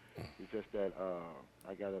rolling. It's just that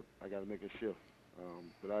I gotta make a shift.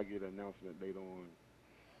 But I'll get an announcement later on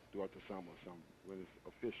throughout the summer or something when it's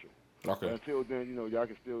official. Okay. But until then, y'all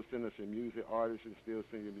can still send us your music. Artists can still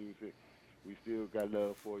send your music. We still got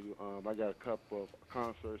love for you. I got a couple of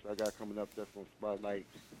concerts I got coming up that's going to spotlight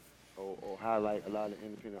or highlight a lot of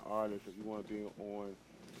independent artists. If you want to be on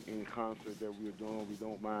any concert that we're doing, we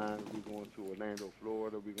don't mind. We're going to Orlando,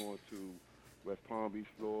 Florida. We're going to West Palm Beach,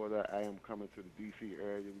 Florida. I am coming to the D.C.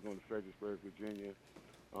 area. We're going to Fredericksburg, Virginia.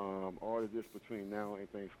 All of this between now and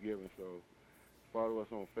Thanksgiving. So follow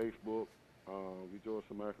us on Facebook, Rejoice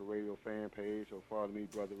America Radio fan page, or follow me,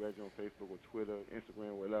 Brother Reggie, on Facebook or Twitter,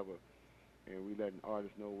 Instagram, whatever. And we letting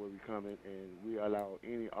artists know where we coming, and we allow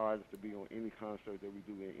any artist to be on any concert that we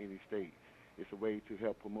do in any state. It's a way to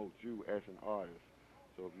help promote you as an artist.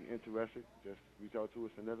 So if you're interested, just reach out to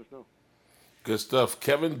us and let us know. Good stuff.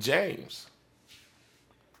 Kevin James.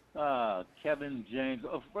 Kevin James.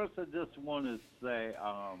 First, I just want to say,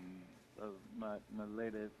 my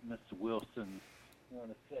lady, Mr. Wilson, I want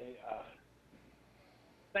to say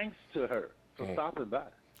thanks to her for stopping by.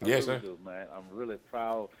 I Yes, really sir. do, man. I'm really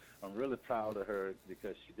proud of her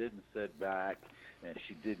because she didn't sit back and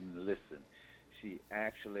she didn't listen. She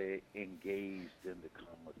actually engaged in the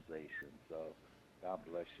conversation. So God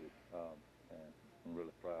bless you, and I'm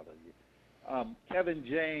really proud of you. Kevin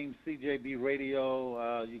James, CJB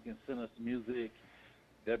Radio. You can send us music,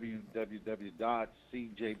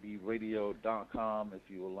 www.cjbradio.com. If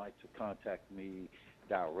you would like to contact me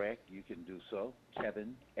direct, you can do so.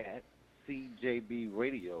 Kevin at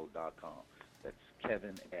cjbradio.com. That's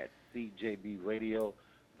Kevin at cjbradio.com.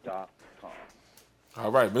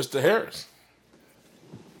 All right, Mr. Harris.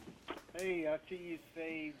 Hey, I see you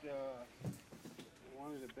saved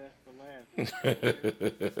one of the best for last.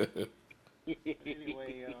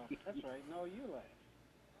 Anyway, that's right. No, you last.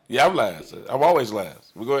 Yeah, I'm last. I'm always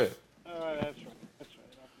last. Well, go ahead. That's right. I forgot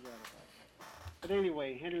about that. But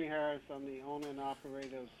anyway, Henry Harris, I'm the owner and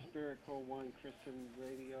operator of Spirit Core One Christian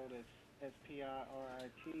Radio. That's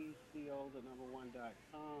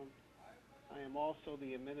SPIRITCO1.com. I am also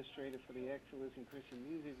the administrator for the Excellence in Christian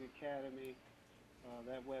Music Academy.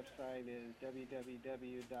 That website is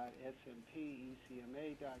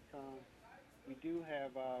www.smpecma.com. We do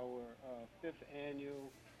have our 5th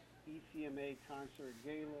annual ECMA Concert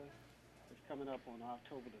Gala. It's coming up on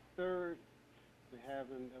October the 3rd. We're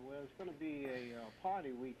having, it's going to be a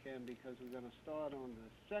party weekend because we're going to start on the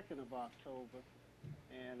 2nd of October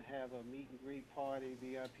and have a meet and greet party,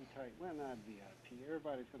 VIP type. Well, not VIP.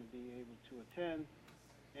 Everybody's going to be able to attend.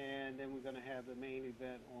 And then we're going to have the main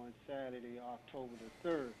event on Saturday, October the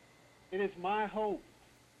 3rd. It is my hope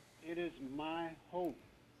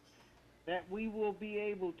that we will be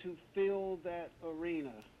able to fill that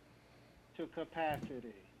arena to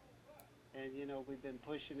capacity. And, we've been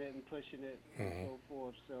pushing it and so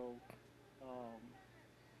forth. So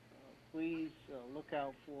please look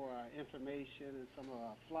out for our information and some of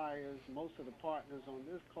our flyers. Most of the partners on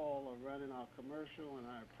this call are running our commercial, and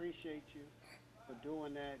I appreciate you for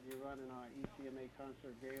doing that. You're running our ECMA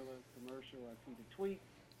Concert Gala commercial. I see the tweet.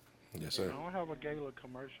 Yes, sir. I don't have a gala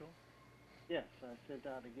commercial. Yes, I sent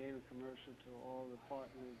out a gala commercial to all the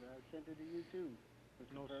partners. I sent it to you too.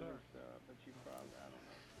 No, sir. But you probably, I don't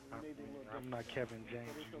know. I'm not Kevin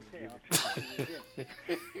James. But it's okay. I'll send it to you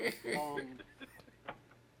again.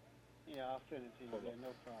 Yeah, I'll send it to you again.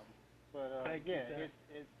 No problem. But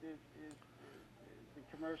the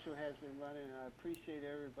commercial has been running, and I appreciate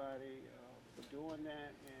everybody for doing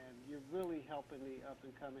that. And you're really helping the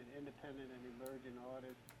up-and-coming independent and emerging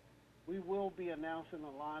artists. We will be announcing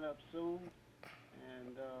a lineup soon,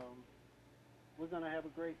 and we're going to have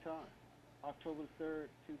a great time. October 3rd,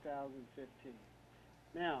 2015.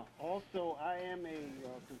 Now, also, I am a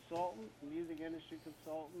consultant, music industry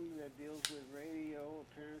consultant that deals with radio,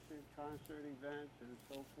 appearances, concert events, and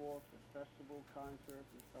so forth, and festival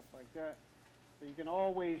concerts and stuff like that. So you can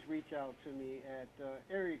always reach out to me at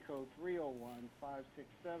area code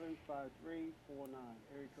 301-567-5349.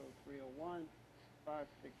 Area code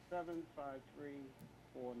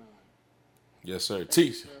 301-567-5349. Yes, sir.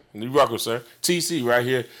 You rock with, sir. TC right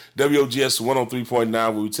here, WOGS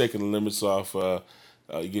 103.9. We're taking the limits off.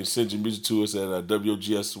 You can send your music to us at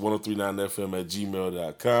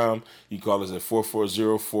WOGS1039FM@gmail.com. You can call us at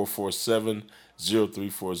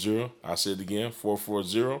 440-447-0340. I'll say it again,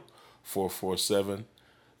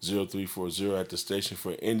 440-447-0340 at the station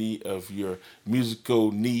for any of your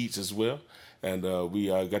musical needs as well. And we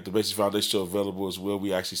got the Basic Foundation Show available as well.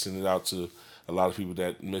 We actually send it out to a lot of people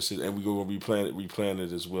that miss it, and we're going to be replaying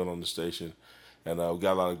it as well on the station. And we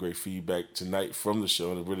got a lot of great feedback tonight from the show,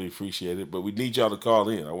 and I really appreciate it. But we need y'all to call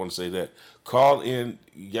in. I want to say that. Call in.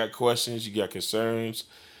 You got questions. You got concerns.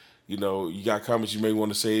 You know, you got comments you may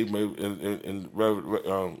want to say.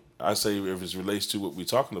 I say if it relates to what we're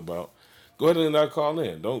talking about, go ahead and call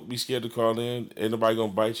in. Don't be scared to call in. Ain't nobody going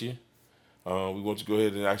to bite you. We want to go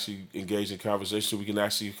ahead and actually engage in conversation so we can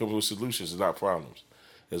actually come up with solutions and not problems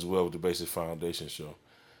as well with the Basic Foundation Show.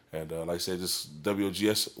 And like I said, this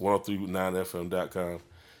WOGS1039FM.com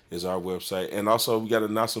is our website. And also, we got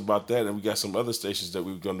an announcement about that, and we got some other stations that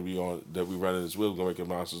we're going to be on that we're running as well. We're going to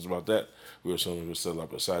make announcements about that. We're still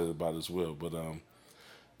excited about as well. But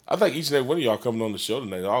I thank each and every one of y'all coming on the show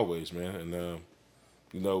tonight, always, man. And,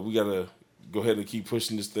 you know, we got to go ahead and keep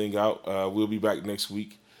pushing this thing out. We'll be back next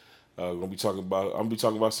week. I'm going to be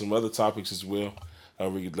talking about some other topics as well.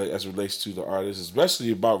 As it relates to the artists,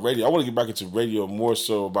 especially about radio. I want to get back into radio more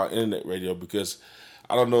so about internet radio because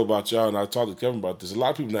I don't know about y'all, and I talked to Kevin about this. A lot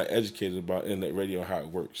of people are not educated about internet radio and how it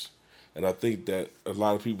works. And I think that a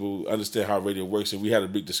lot of people understand how radio works, and we had a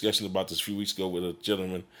big discussion about this a few weeks ago with a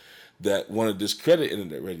gentleman that wanted to discredit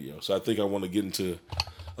internet radio. So I think I want to get into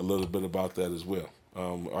a little bit about that as well.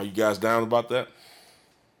 Are you guys down about that?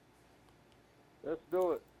 Let's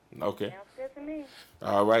do it. Okay. Sounds good to me.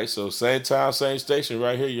 All right, so same time, same station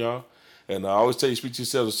right here, y'all. And I always tell you, speak to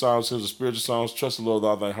yourselves, the songs, the spiritual songs, trust the Lord with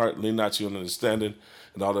all thy heart, lean not to your understanding,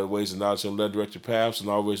 and all thy ways and knowledge and let direct your paths. And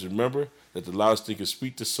always remember that the loudest thing you can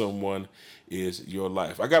speak to someone is your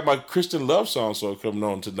life. I got my Christian love song coming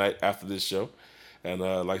on tonight after this show. And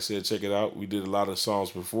like I said, check it out. We did a lot of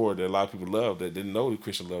songs before that a lot of people love that didn't know the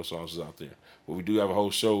Christian love songs was out there. But we do have a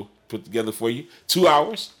whole show put together for you. 2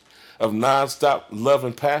 hours of nonstop love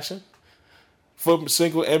and passion for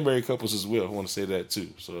single and married couples as well. I want to say that too.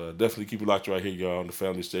 So definitely keep it locked right here, y'all, on the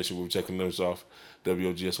family station where we're checking limits off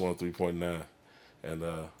WOGS 103.9. And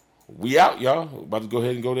we out, y'all. About to go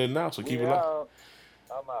ahead and go there now, so keep it locked.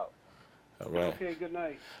 I'm out. All right. Okay, good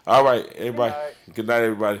night. All right, everybody. Good night,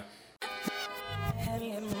 everybody.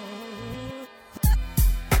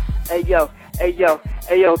 Hey yo,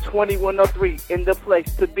 2103 in the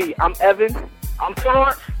place to be. I'm Evan. I'm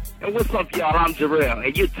Florence. And what's up, y'all? I'm Jarrell,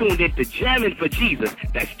 and you're tuned in to Jamming for Jesus.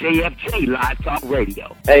 That's JFJ Live Talk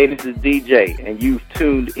Radio. Hey, this is DJ, and you've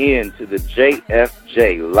tuned in to the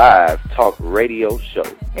JFJ Live Talk Radio Show.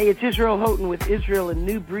 Hey, it's Israel Houghton with Israel and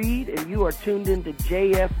New Breed, and you are tuned in to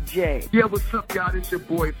JFJ. Yeah, what's up, y'all? This your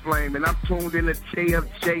boy Flame, and I'm tuned in to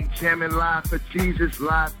JFJ Jamming Live for Jesus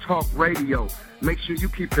Live Talk Radio. Make sure you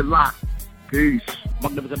keep it locked. Peace. Hey,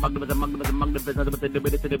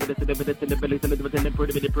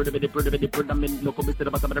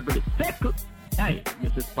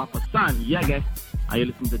 this is Papa San, yeah, guys. Are you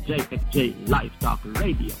listening to JFJ Live Talk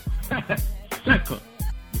Radio? Circle.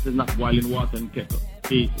 This is not boiling water and kettle.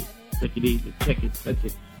 Easy. Take it easy. Check it. Set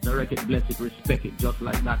it. Direct it, bless it, respect it, just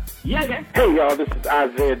like that. Yeah, guys. Hey, y'all, this is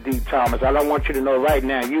Isaiah D. Thomas. I want you to know right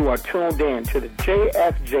now you are tuned in to the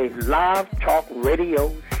JFJ Live Talk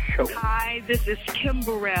Radio Show. Hi, this is Kim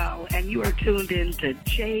Burrell, and you are tuned in to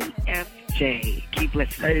JFJ. Keep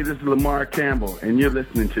listening. Hey, this is Lamar Campbell, and you're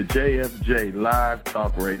listening to JFJ Live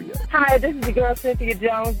Talk Radio. Hi, this is the girl Cynthia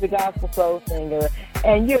Jones, the gospel soul singer,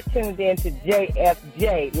 and you're tuned in to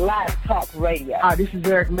JFJ Live Talk Radio. Hi, this is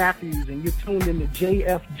Eric Matthews, and you're tuned in to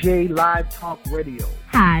JFJ Live Talk Radio.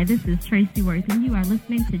 Hi, this is Tracy Worth, and you are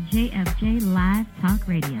listening to JFJ Live Talk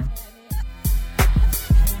Radio.